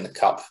game in the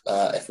Cup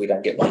if we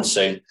don't get one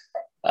soon.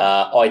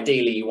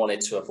 Ideally, you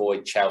wanted to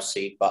avoid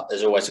Chelsea, but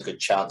there's always a good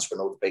chance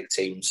when all the big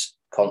teams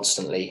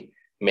constantly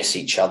miss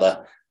each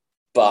other.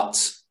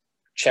 But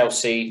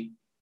Chelsea,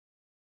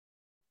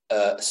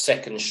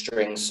 second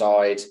string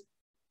side,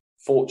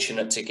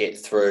 fortunate to get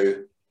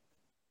through.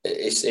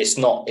 it's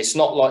not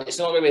going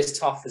to be as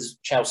tough as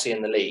Chelsea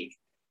in the league.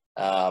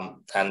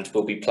 And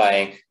we'll be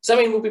playing. Does that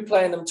mean we'll be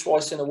playing them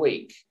twice in a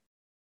week?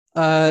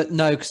 No,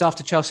 because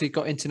after Chelsea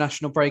got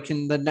international break,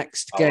 in the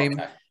next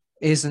game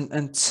isn't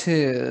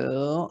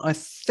until I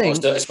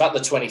think it's about the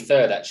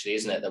 23rd, actually,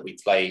 isn't it? That we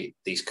play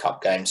these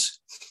cup games.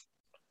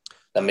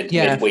 The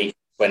midweek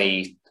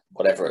 20,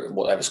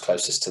 whatever's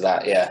closest to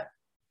that. Yeah.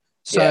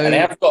 So, and they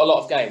have got a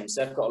lot of games.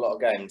 They've got a lot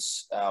of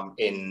games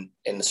in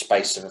the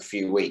space of a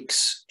few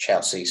weeks,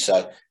 Chelsea.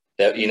 So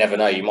you never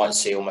know. You might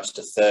see almost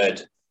a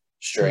third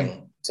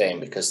string team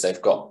because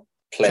they've got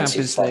plenty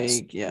Champions of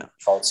League,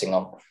 faulting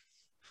on.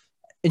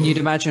 And you'd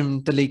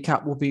imagine the League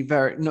Cup will be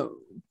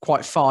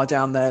quite far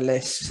down their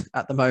list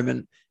at the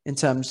moment in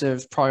terms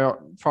of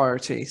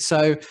priority.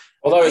 So,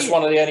 although it's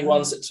one of the only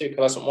ones that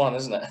Tuchel hasn't won,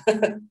 isn't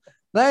it?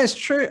 That is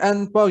true.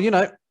 And well,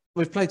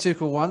 we've played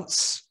Tuchel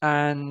once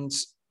and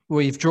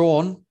we've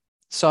drawn,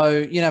 so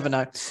you never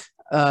know.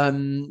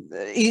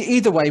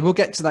 Either way, we'll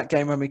get to that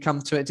game when we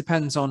come to it. It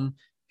depends on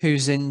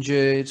who's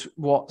injured,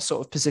 what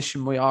sort of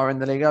position we are in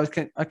the league.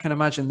 I can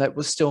imagine that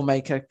we'll still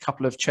make a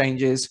couple of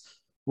changes.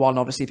 One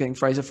obviously being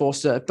Fraser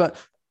Forster, but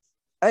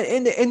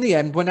in the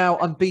end, we're now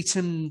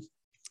unbeaten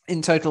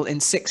in total in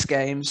 6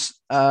 games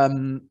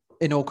in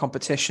all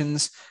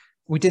competitions.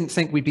 We didn't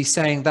think we'd be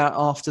saying that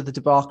after the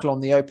debacle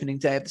on the opening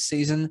day of the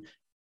season,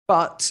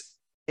 but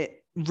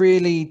it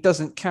really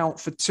doesn't count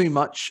for too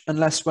much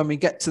unless when we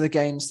get to the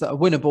games that are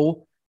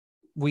winnable,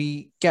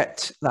 we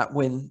get that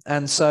win.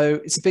 And so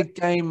it's a big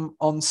game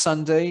on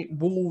Sunday.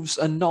 Wolves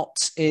are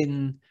not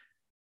in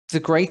the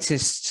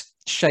greatest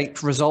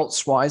shape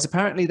results-wise.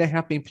 Apparently, they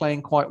have been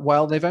playing quite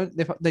well. They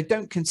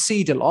don't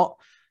concede a lot,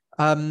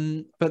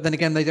 but then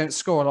again, they don't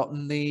score a lot.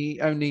 And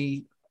the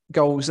only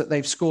goals that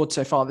they've scored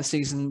so far this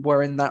season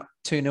were in that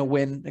 2-0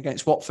 win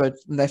against Watford,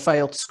 and they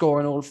failed to score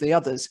in all of the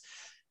others.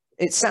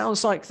 It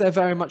sounds like they're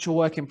very much a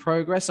work in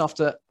progress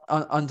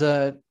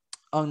under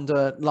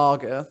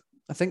Lager.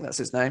 I think that's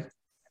his name.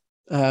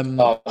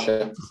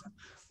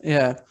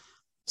 Yeah.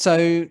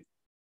 So,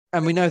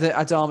 and we know that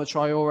Adama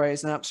Traore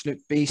is an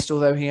absolute beast,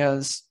 although he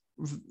has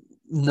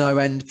no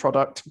end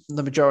product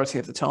the majority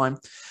of the time.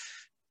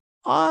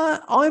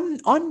 I'm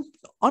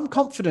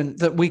confident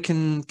that we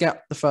can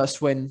get the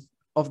first win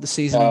of the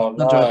season. Oh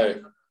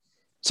no!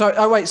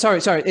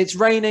 Sorry. It's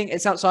raining.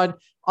 It's outside.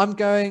 I'm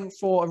going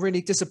for a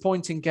really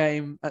disappointing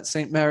game at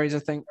St Mary's. I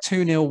think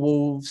 2-0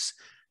 Wolves.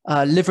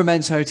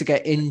 Livramento to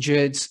get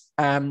injured,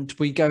 and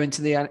we go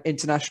into the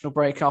international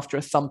break after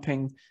a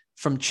thumping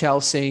from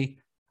Chelsea,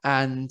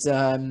 and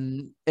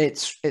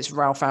it's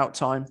Ralph out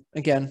time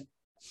again.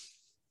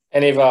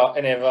 Any of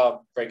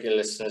our regular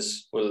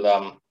listeners will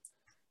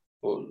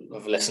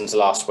have listened to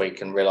last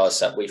week and realise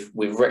that we've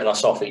written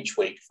us off each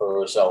week for a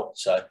result.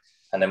 So,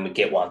 and then we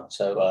get one.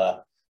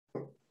 So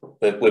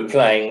we're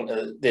playing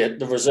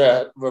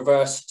the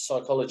reverse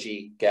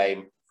psychology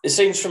game. It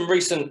seems from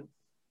recent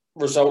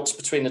results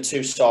between the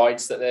two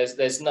sides that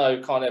there's no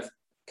kind of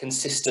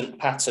consistent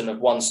pattern of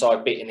one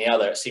side beating the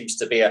other. It seems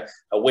to be a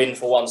win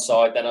for one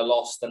side, then a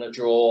loss, then a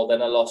draw,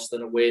 then a loss,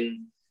 then a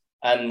win.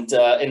 And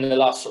in the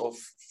last sort of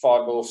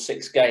 5 or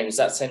 6 games,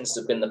 that tends to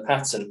have been the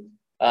pattern.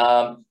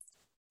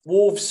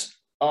 Wolves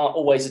are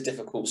always a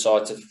difficult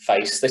side to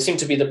face. They seem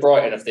to be the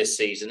Brighton of this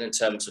season in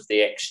terms of the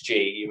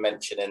XG. You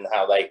mentioned in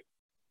how they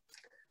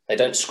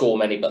don't score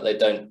many, but they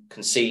don't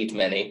concede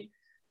many.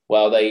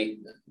 Well, they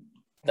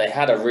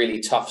had a really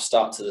tough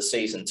start to the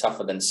season,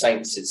 tougher than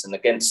Saints', and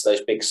against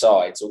those big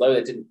sides. Although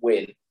they didn't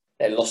win,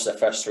 they lost their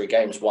first 3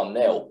 games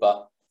 1-0,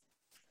 but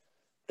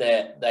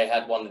they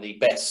had one of the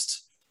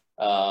best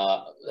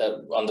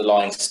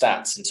underlying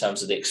stats in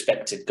terms of the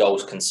expected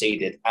goals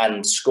conceded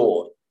and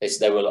scored.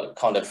 They were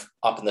kind of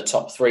up in the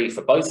top 3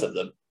 for both of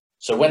them.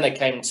 So when they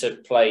came to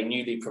play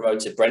newly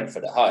promoted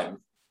Brentford at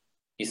home,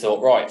 you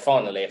thought, right,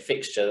 finally a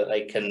fixture that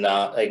they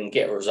can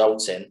get a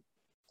result in.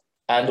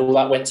 And all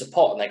that went to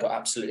pot, and they got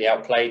absolutely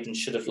outplayed and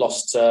should have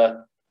lost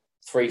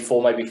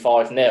 3-4, maybe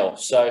 5-0.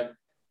 So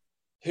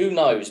who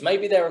knows?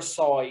 Maybe they're a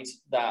side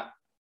that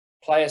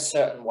play a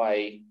certain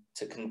way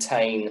to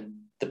contain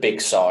the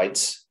big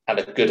sides and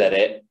are good at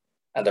it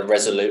and are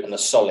resolute and are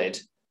solid.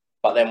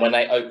 But then when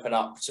they open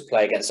up to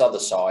play against other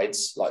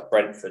sides, like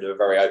Brentford, who are a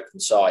very open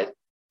side,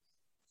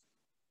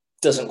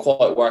 doesn't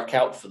quite work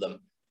out for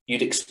them.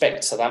 You'd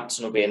expect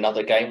Southampton will be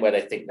another game where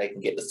they think they can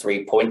get the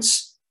 3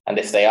 points. And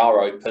if they are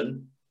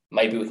open,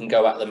 maybe we can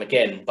go at them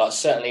again. But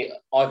certainly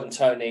Ivan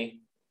Toney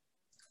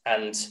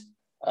and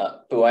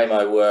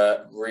Buemo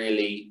were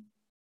really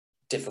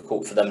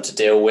difficult for them to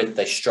deal with.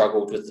 They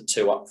struggled with the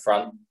 2 up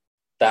front.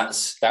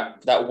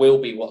 That will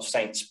be what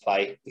Saints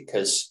play,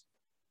 because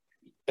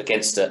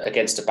against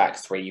a back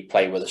 3, you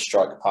play with a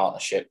striker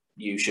partnership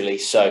usually.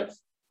 So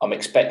I'm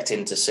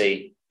expecting to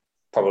see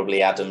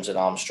probably Adams and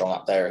Armstrong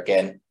up there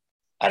again.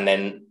 And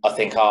then I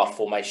think our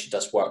formation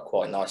does work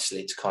quite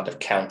nicely to kind of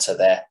counter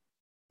their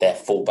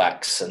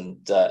fullbacks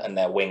and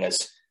their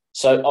wingers.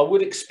 So I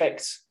would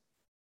expect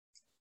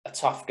a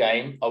tough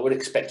game. I would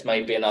expect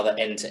maybe another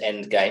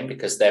end-to-end game,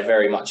 because they're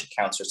very much a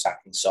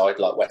counter-attacking side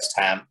like West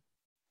Ham,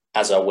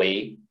 as are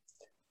we.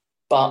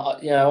 But,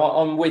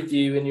 I'm with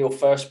you in your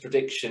first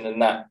prediction,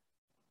 and that,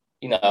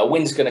 a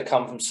win's going to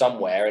come from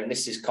somewhere. And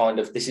this is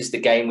the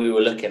game we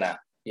were looking at.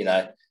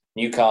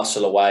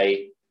 Newcastle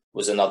away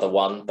was another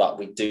one, but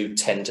we do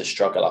tend to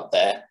struggle up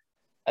there.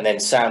 And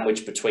then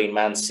sandwiched between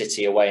Man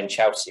City away and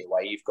Chelsea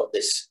away, you've got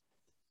this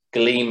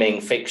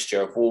gleaming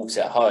fixture of Wolves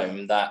at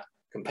home that,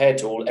 compared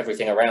to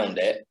everything around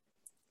it,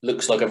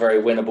 looks like a very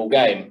winnable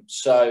game.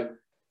 So,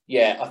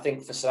 yeah, I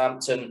think for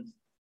Southampton,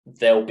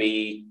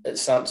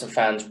 Southampton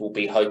fans will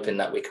be hoping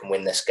that we can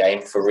win this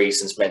game for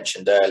reasons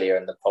mentioned earlier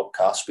in the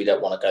podcast. We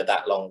don't want to go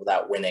that long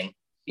without winning,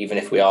 even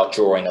if we are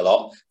drawing a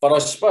lot. But I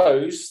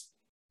suppose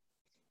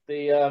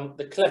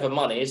the clever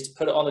money is to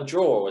put it on a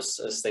draw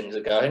as things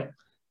are going.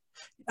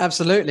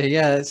 Absolutely,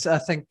 yeah. I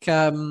think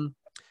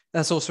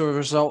that's also a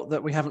result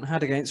that we haven't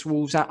had against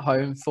Wolves at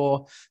home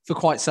for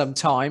quite some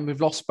time.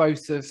 We've lost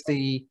both of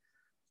the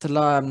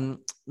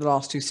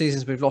last 2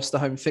 seasons. We've lost the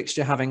home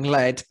fixture having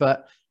led,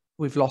 but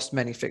we've lost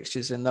many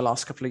fixtures in the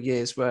last couple of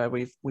years where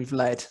we've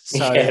led.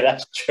 So yeah,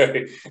 that's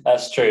true.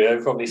 That's true.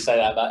 They'll probably say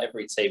that about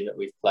every team that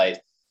we've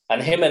played.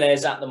 And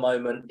Jimenez at the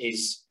moment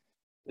is,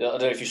 I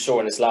don't know if you saw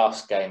in his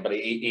last game, but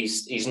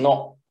he's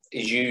not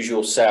his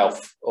usual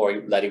self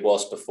that he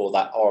was before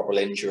that horrible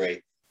injury.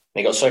 And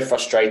he got so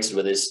frustrated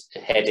with his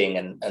heading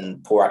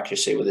and poor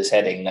accuracy with his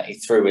heading that he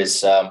threw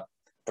his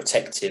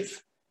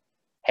protective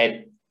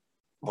head,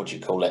 what do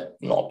you call it?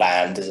 Not a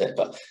band, is it?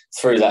 But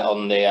threw that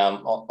on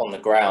the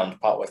ground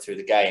partway through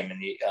the game.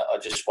 And I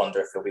just wonder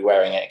if he'll be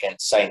wearing it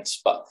against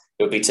Saints. But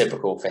it would be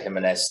typical for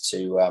Jimenez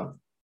to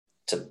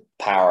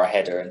power a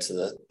header into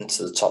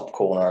the top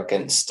corner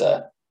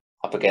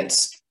up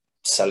against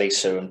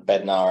Salisu and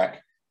Bednarek.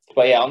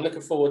 But yeah, I'm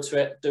looking forward to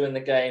it, doing the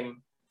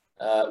game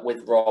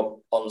with Rob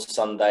on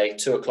Sunday,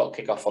 2:00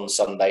 kickoff on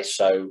Sunday.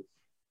 So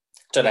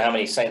don't know how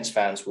many Saints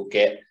fans we'll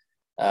get.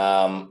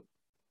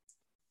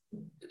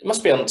 It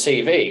must be on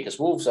TV because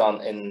Wolves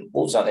aren't in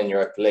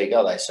Europa League,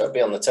 are they? So it'll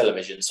be on the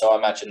television. So I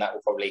imagine that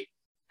will probably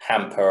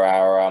hamper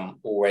our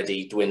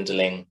already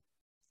dwindling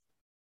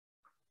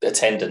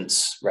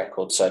attendance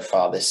record so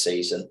far this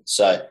season.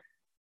 So,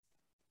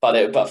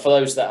 but for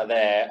those that are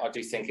there, I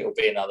do think it will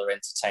be another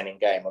entertaining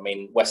game. I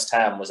mean, West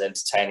Ham was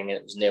entertaining and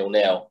it was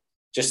 0-0.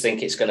 Just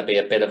think it's going to be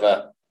a bit of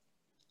a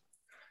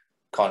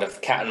kind of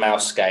cat and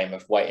mouse game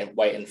of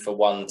waiting for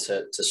one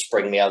to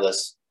spring the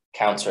other's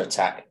counter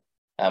attack.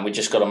 And we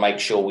just got to make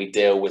sure we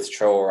deal with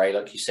Traore.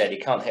 Like you said, he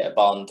can't hit a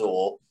barn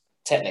door.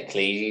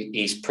 Technically,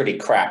 he's pretty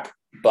crap,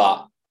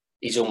 but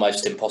he's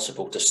almost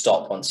impossible to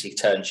stop once he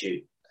turns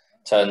you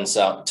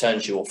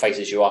or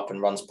faces you up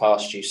and runs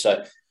past you.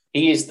 So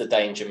he is the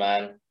danger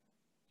man.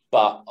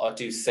 But I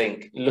do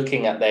think,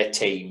 looking at their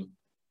team,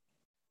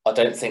 I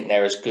don't think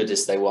they're as good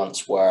as they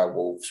once were,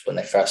 Wolves, when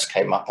they first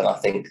came up. And I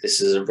think this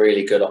is a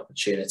really good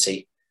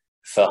opportunity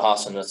for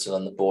Hasenhüttl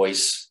and the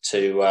boys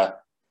to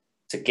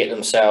get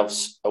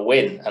themselves a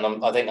win.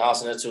 And I think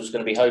Hasenhüttl is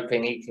going to be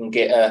hoping he can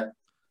get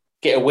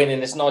a win in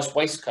this nice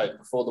waistcoat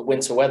before the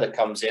winter weather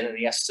comes in and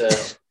he has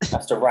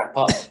to wrap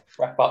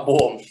up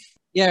warm.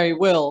 Yeah, he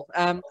will.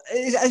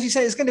 As you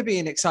say, it's going to be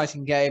an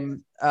exciting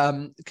game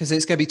because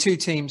it's going to be 2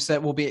 teams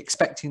that will be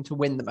expecting to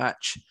win the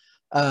match.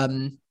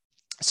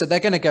 So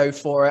they're going to go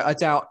for it. I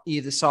doubt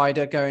either side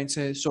are going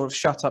to sort of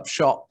shut up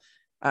shop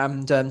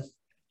and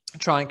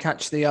try and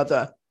catch the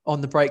other on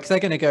the break. They're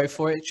going to go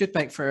for it. It should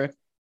make for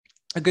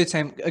a good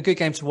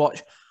game to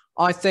watch.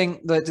 I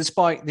think that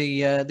despite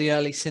the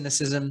early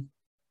cynicism,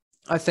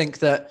 I think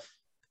that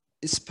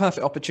it's a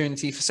perfect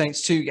opportunity for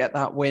Saints to get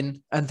that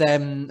win. And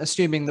then,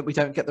 assuming that we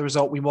don't get the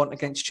result we want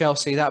against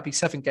Chelsea, that would be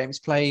 7 games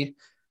played,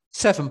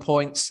 7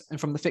 points. And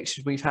from the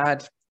fixtures we've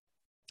had,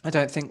 I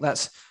don't think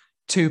that's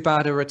too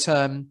bad a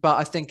return. But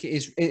I think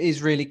it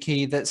is really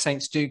key that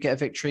Saints do get a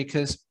victory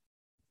because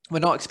we're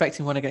not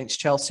expecting one against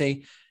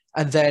Chelsea.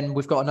 And then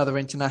we've got another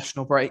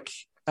international break.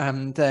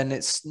 And then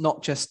it's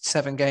not just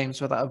 7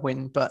 games without a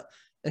win, but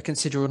a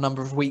considerable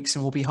number of weeks,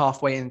 and we'll be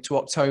halfway into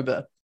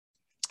October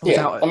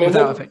without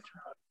a victory.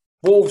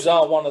 Wolves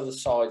are one of the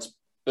sides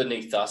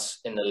beneath us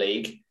in the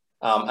league.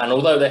 And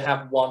although they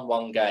have won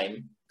 1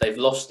 game, they've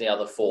lost the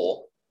other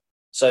 4.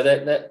 So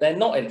they're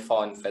not in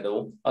fine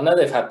fiddle. I know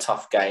they've had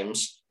tough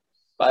games,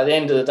 but at the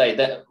end of the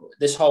day,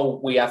 this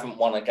whole we haven't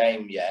won a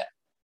game yet,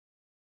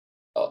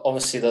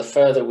 obviously the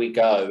further we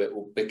go, it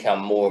will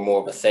become more and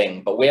more of a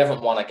thing. But we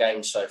haven't won a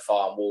game so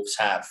far, and Wolves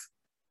have.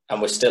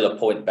 And we're still a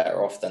point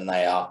better off than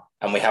they are.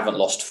 And we haven't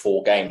lost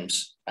 4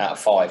 games out of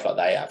 5 like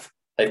they have.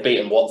 They've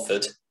beaten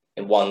Watford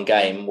in 1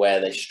 game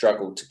where they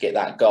struggled to get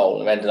that goal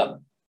and ended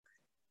up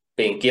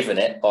being given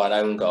it by an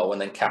own goal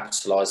and then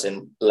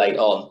capitalising late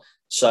on.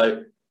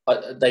 So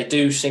they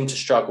do seem to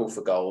struggle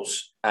for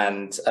goals.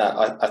 And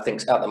I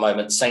think at the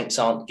moment, Saints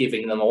aren't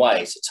giving them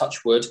away. So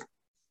touch wood,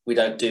 we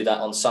don't do that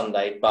on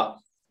Sunday. But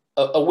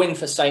a win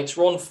for Saints,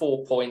 we're on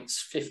 4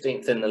 points,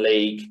 15th in the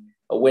league.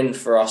 A win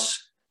for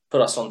us,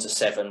 put us on to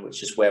 7,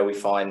 which is where we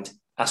find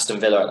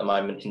Aston Villa at the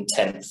moment in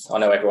 10th. I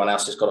know everyone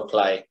else has got to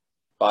play,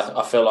 but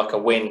I feel like a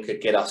win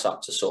could get us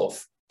up to sort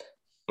of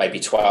maybe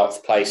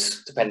 12th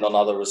place, depending on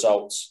other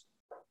results.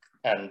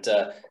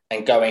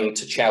 and going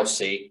to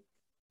Chelsea,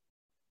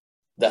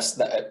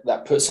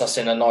 that puts us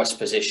in a nice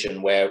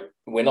position where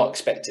we're not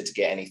expected to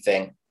get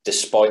anything,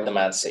 despite the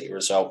Man City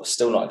result. We're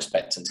still not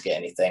expecting to get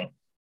anything.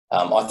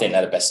 I think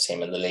they're the best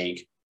team in the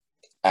league,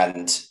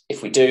 and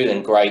if we do,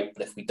 then great.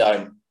 But if we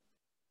don't,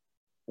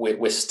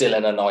 we're still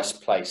in a nice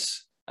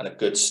place and a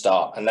good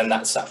start. And then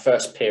that's that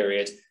first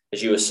period,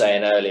 as you were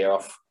saying earlier,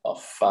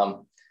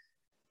 before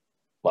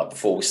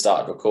we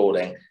started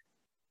recording.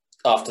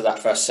 After that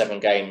first 7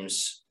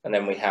 games, and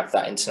then we have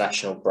that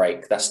international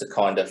break. That's the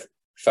kind of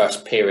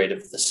first period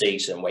of the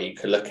season where you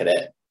could look at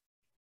it,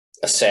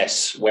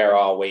 assess where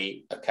are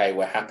we. Okay,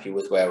 we're happy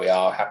with where we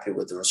are, happy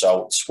with the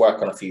results,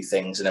 work on a few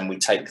things, and then we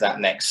take that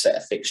next set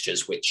of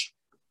fixtures, which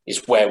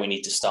is where we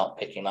need to start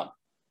picking up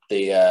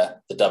the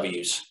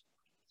W's.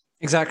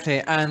 Exactly,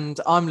 and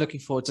I'm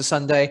looking forward to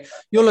Sunday.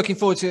 You're looking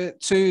forward to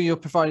it too. You're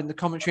providing the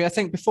commentary. I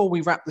think before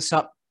we wrap this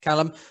up,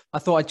 Callum, I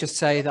thought I'd just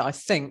say that I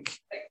think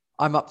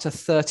I'm up to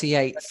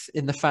 38th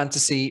in the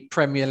Fantasy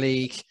Premier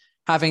League.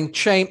 Having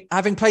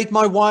played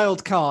my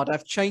wild card,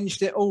 I've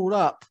changed it all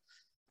up.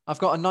 I've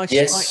got a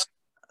nice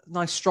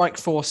strike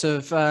force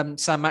of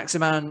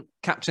Saint-Maximin,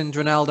 Captain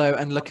Ronaldo,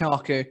 and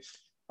Lukaku.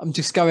 I'm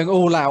just going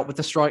all out with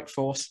the strike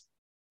force.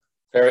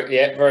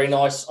 Very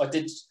nice. I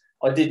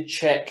did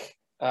check.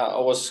 I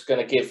was going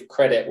to give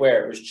credit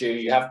where it was due.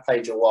 You have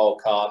played your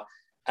wild card,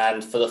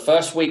 and for the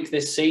first week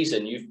this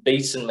season, you've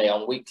beaten me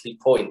on weekly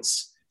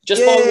points,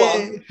 just by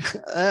one.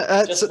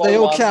 They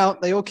all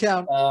count. They all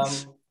count.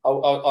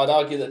 I'd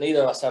argue that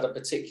neither of us had a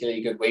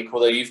particularly good week.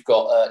 Although you've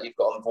got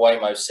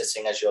Mbuemo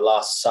sitting as your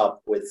last sub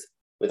with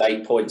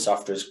 8 points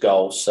after his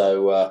goal,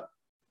 so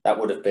that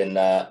would have been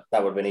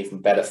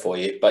even better for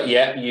you. But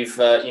yeah, you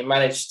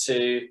managed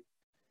to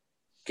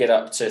get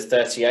up to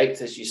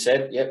 38th, as you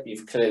said. Yep,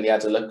 you've clearly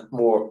had a look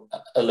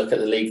at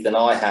the league than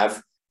I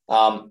have.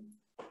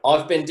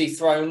 I've been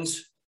dethroned.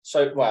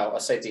 So, well, I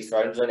say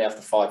dethroned only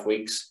after 5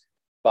 weeks,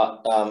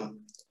 but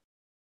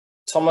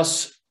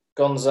Thomas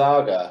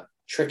Gonzaga,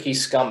 Tricky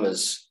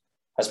Scummers,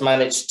 has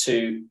managed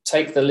to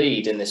take the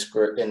lead in this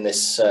group in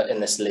this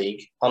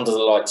league, Under the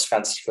Lights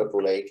Fantasy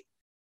Football League,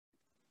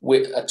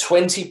 with a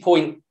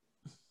 20-point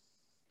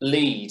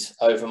lead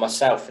over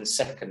myself in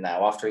second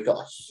now, after he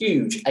got a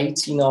huge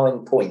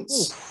 89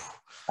 points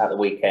at the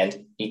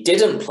weekend. He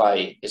didn't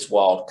play his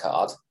wild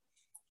card.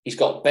 He's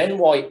got Ben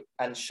White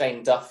and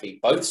Shane Duffy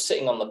both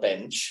sitting on the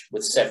bench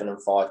with 7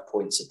 and 5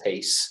 points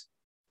apiece.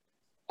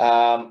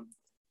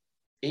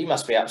 He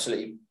must be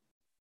absolutely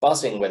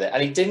buzzing with it.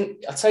 And he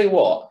didn't, I'll tell you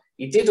what,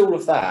 he did all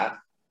of that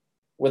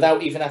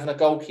without even having a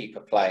goalkeeper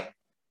play.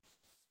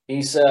 He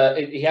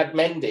had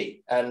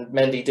Mendy, and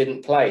Mendy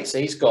didn't play. So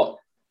he's got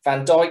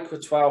Van Dijk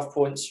with 12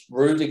 points,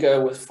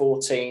 Rudiger with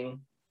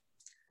 14,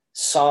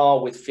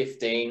 Sarr with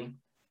 15,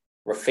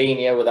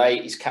 Rafinha with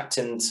 8. He's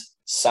captained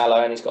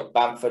Salah, and he's got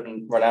Bamford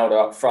and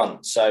Ronaldo up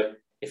front. So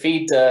if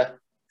he'd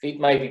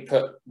maybe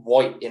put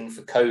White in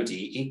for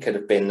Cody, he could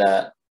have been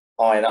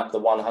eyeing up the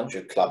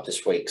 100 club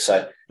this week.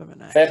 So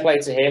fair play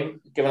to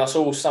him, giving us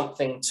all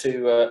something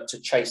to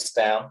chase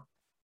down.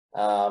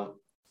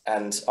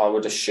 And I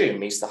would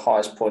assume he's the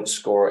highest point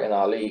scorer in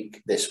our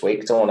league this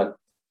week. Don't want to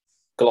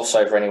gloss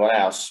over anyone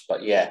else,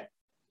 but yeah,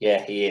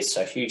 he is.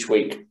 So huge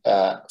week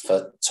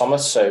for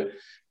Thomas. So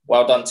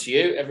well done to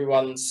you.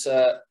 Everyone's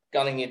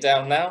gunning you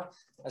down now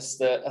as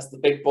the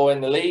big boy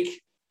in the league.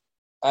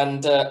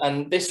 And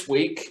this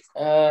week,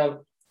 I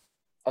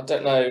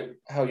don't know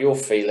how you're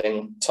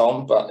feeling,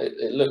 Tom, but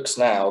it looks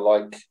now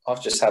like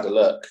I've just had a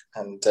look,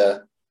 and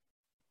it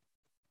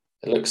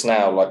looks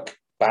now like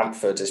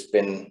Bamford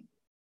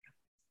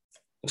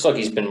looks like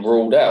he's been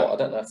ruled out. I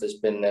don't know if there's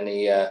been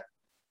any.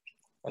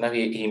 I know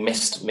he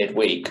missed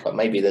midweek, but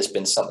maybe there's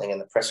been something in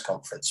the press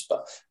conference.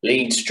 But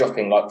Leeds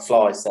dropping like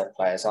flies, their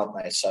players,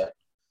 aren't they? So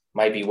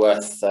maybe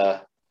worth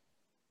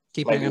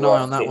keeping an eye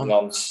on that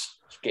one.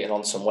 Getting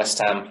on some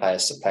West Ham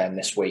players to play him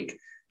this week.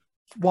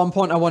 One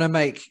point I want to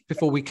make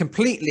before we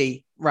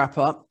completely wrap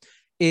up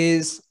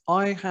is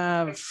I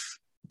have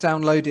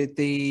downloaded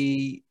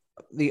the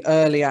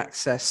early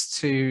access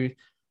to,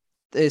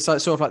 it's like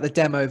sort of like the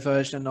demo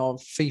version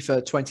of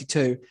FIFA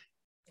 22.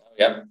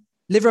 Yeah.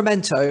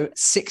 Livramento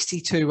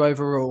 62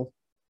 overall.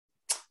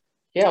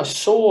 Yeah, I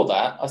saw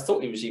that. I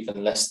thought he was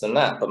even less than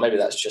that, but maybe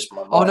that's just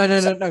my mind.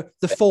 Oh, no.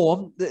 The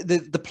form,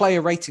 the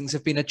player ratings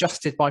have been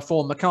adjusted by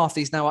form.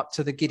 McCarthy's now up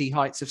to the giddy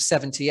heights of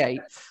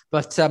 78,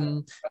 but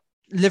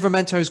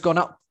Livramento's gone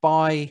up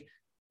by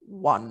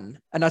 1.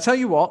 And I tell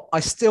you what, I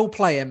still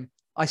play him.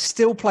 I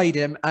still played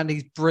him, and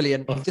he's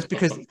brilliant. just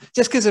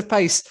because of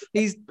pace,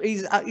 he's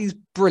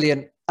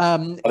brilliant.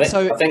 I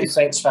think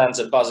Saints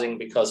fans are buzzing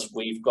because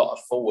we've got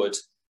a forward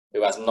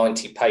who has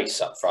 90 pace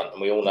up front,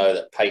 and we all know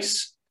that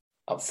pace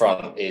up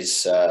front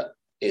is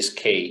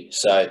key.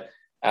 So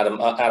Adam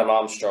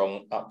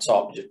Armstrong up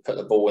top, just put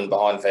the ball in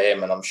behind for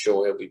him, and I'm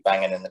sure he'll be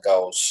banging in the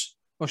goals.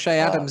 Well, Shea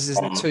Adams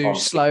isn't too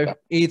slow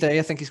either.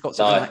 I think he's got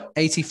something like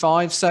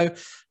 85. So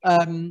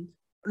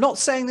not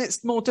saying that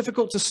it's more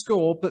difficult to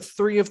score, but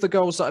 3 of the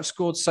goals that I've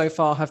scored so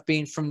far have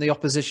been from the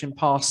opposition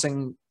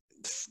passing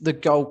the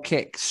goal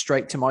kick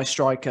straight to my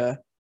striker.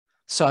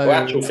 So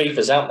actual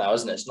FIFA's out now,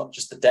 isn't it? It's not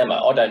just the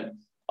demo. I don't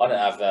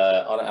have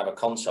a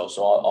console,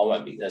 so I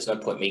won't be. There's no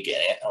point me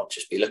getting it. I'll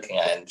just be looking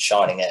at it and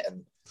shining it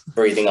and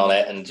breathing on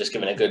it and just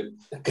giving it a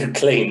good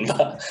clean.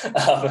 But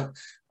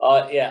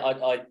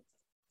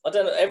I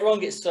don't know. Everyone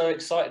gets so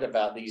excited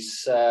about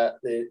these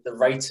the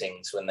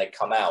ratings when they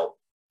come out,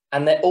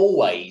 and they're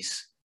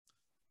always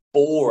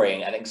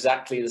boring and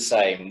exactly the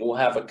same. We'll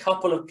have a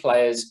couple of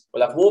players.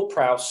 We'll have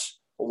Ward-Prowse,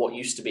 or what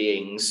used to be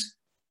Ings,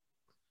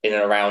 in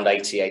and around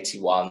 80,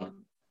 81.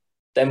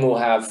 Then we'll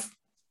have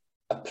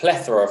a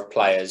plethora of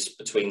players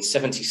between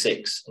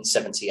 76 and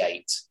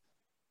 78.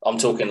 I'm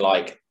talking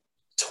like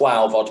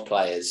 12 odd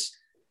players.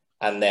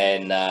 And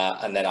then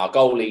our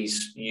goalies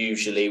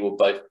usually will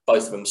both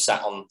of them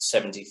sat on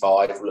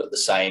 75, will look the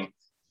same.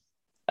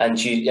 And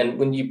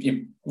when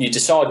you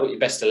decide what your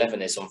best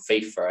 11 is on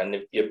FIFA,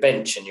 and your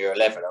bench and your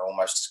 11 are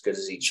almost as good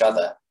as each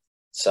other.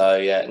 So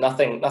yeah,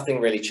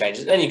 nothing really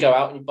changes. Then you go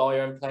out and you buy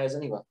your own players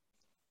anyway.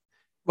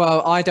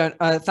 Well, I don't.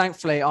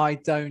 Thankfully, I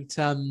don't.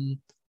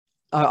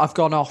 I've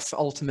gone off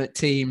Ultimate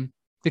Team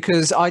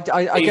because I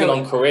even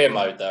on career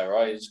mode though,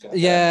 right?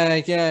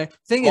 Yeah.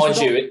 Thing Mind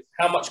you,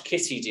 how much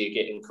kitty do you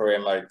get in career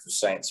mode for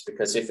Saints?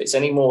 Because if it's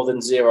any more than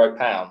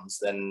 £0,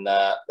 then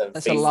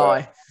that's FIFA a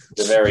lie.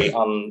 It's a very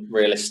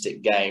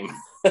unrealistic game.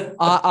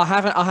 I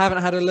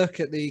haven't had a look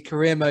at the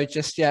career mode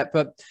just yet,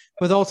 but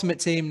with Ultimate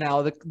Team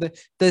now,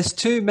 there's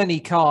too many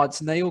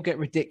cards and they all get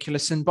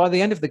ridiculous. And by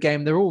the end of the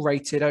game, they're all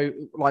rated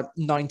like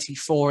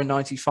 94 and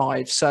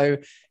 95. So,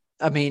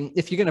 I mean,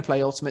 if you're going to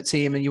play Ultimate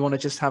Team and you want to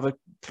just have a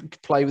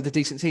play with a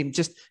decent team,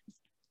 just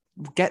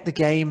get the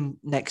game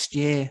next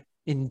year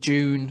in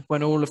June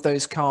when all of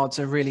those cards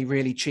are really,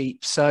 really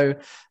cheap. So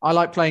I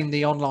like playing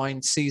the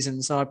online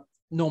seasons. I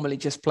normally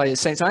just play as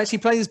Saints. I actually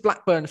played as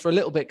Blackburn for a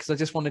little bit because I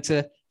just wanted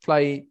to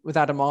play with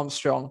Adam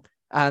Armstrong,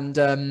 and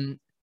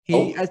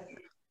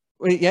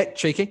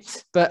cheeky.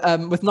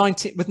 But with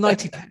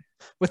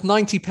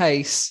 90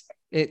 pace,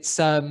 it's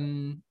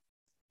fun.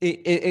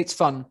 It's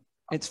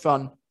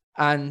fun.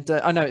 And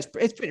I know it's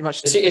pretty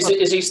much.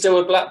 Is he still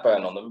with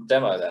Blackburn on the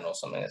demo then, or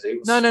something?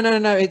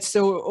 No. It's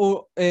still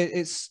all. It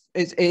is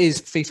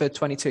FIFA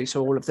 22,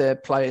 so all of the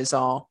players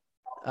are.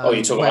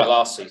 You're talking about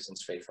last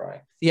season's FIFA,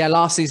 right? Yeah,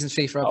 last season's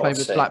FIFA. I played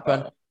with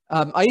Blackburn.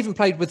 I even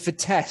played with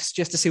Vitesse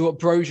just to see what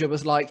Brozier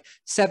was like.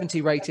 70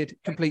 rated,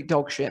 complete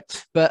dog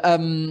shit. But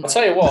I'll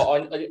tell you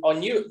what, I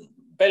knew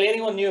barely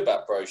anyone knew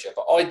about Brozier,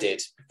 but I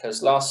did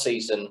because last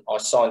season I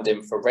signed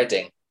him for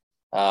Reading.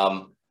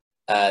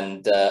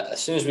 And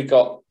as soon as we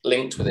got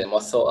linked with him, I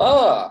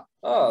thought,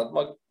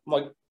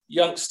 my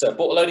youngster,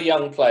 bought a load of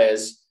young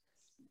players,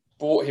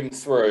 brought him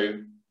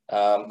through,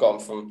 got him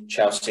from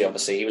Chelsea,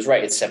 obviously. He was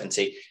rated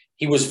 70.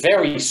 He was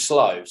very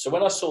slow. So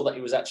when I saw that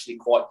he was actually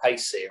quite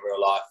pacey in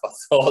real life, I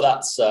thought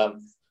that's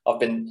I've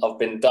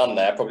been done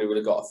there. Probably would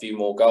have got a few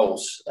more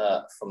goals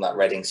from that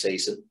Reading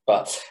season.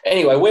 But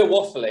anyway, we're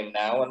waffling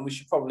now, and we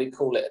should probably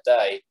call it a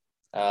day.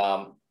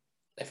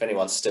 If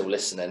anyone's still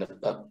listening,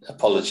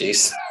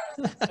 apologies.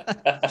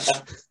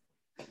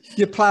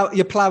 You're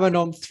ploughing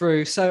on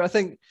through. So I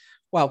think,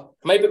 well,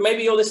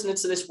 maybe you're listening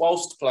to this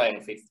whilst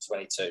playing FIFA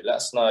 22. Let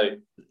us know.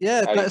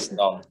 Yeah, let us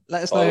know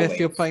if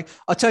you're playing.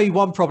 I'll tell you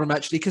one problem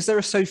actually, because there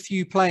are so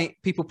few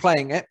people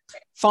playing it.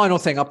 Final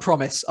thing, I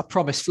promise.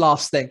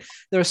 Last thing,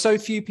 there are so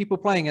few people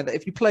playing it that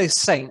if you play as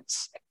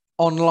Saints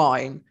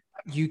online,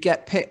 you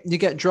get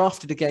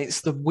drafted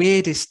against the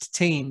weirdest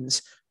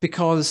teams.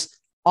 Because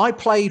I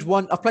played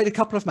a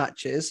couple of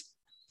matches.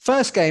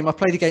 First game, I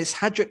played against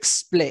Hajduk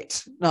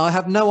Split. Now, I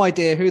have no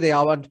idea who they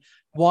are and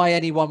why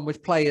anyone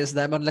would play as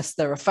them unless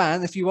they're a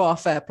fan. If you are,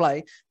 fair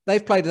play.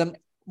 They've played them,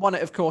 won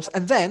it, of course.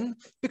 And then,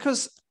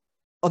 because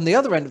on the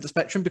other end of the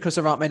spectrum, because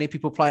there aren't many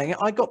people playing it,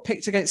 I got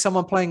picked against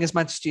someone playing as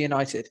Manchester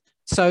United.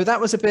 So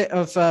that was a bit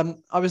of,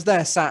 I was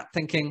there sat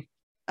thinking,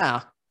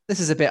 this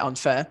is a bit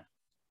unfair.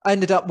 I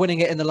ended up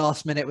winning it in the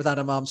last minute with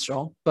Adam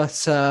Armstrong. But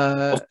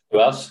who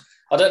else?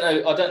 I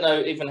don't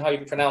know even how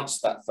you pronounce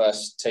that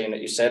first team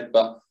that you said,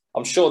 but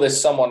I'm sure there's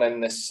someone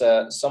in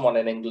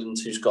England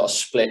who's got a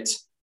split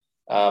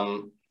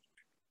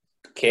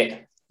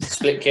kit.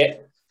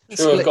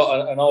 Sure, I've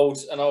got an old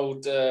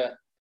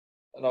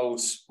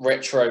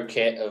retro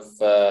kit of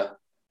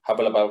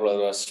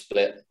Hubba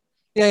Split.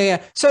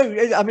 Yeah. So,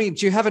 I mean,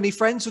 do you have any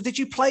friends, or did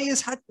you play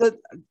as had the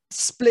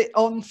Split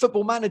on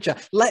Football Manager?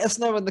 Let us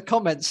know in the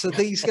comments. Are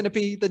these going to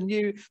be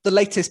the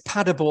latest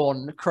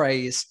Paderborn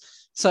craze?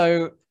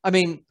 So, I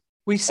mean,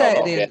 we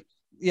said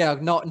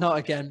not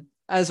again.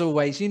 As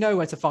always, you know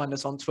where to find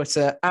us on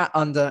Twitter at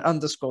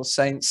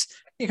 _Saints.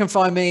 You can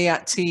find me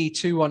at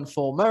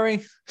T214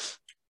 Murray.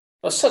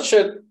 That's such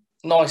a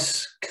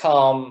nice,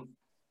 calm,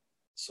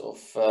 sort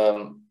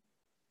of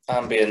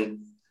ambient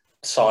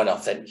sign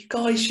off then. You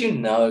guys, you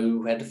know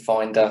where to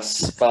find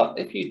us. But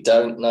if you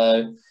don't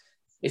know,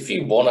 if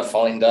you want to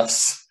find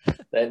us,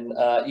 then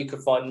you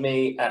can find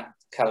me at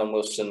Callum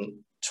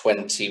Wilson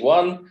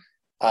 21.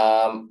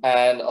 And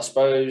I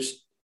suppose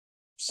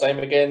same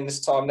again this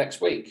time next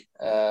week.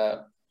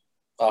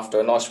 After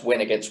a nice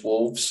win against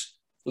Wolves,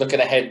 looking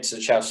ahead to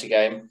the Chelsea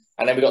game,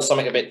 and then we've got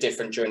something a bit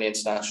different during the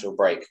international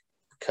break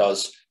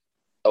because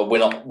we're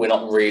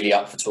not really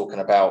up for talking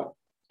about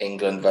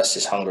England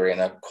versus Hungary in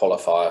a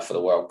qualifier for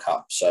the World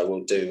Cup. So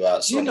we'll do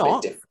something a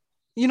bit different.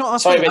 You're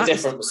not something a bit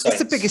different.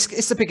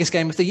 It's the biggest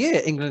game of the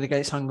year, England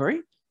against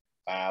Hungary.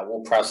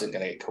 Well, Prowse isn't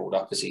going to get called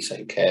up, is he? So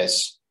who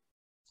cares?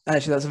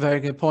 Actually, that's a very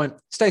good point.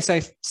 Stay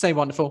safe. Stay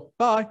wonderful.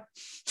 Bye.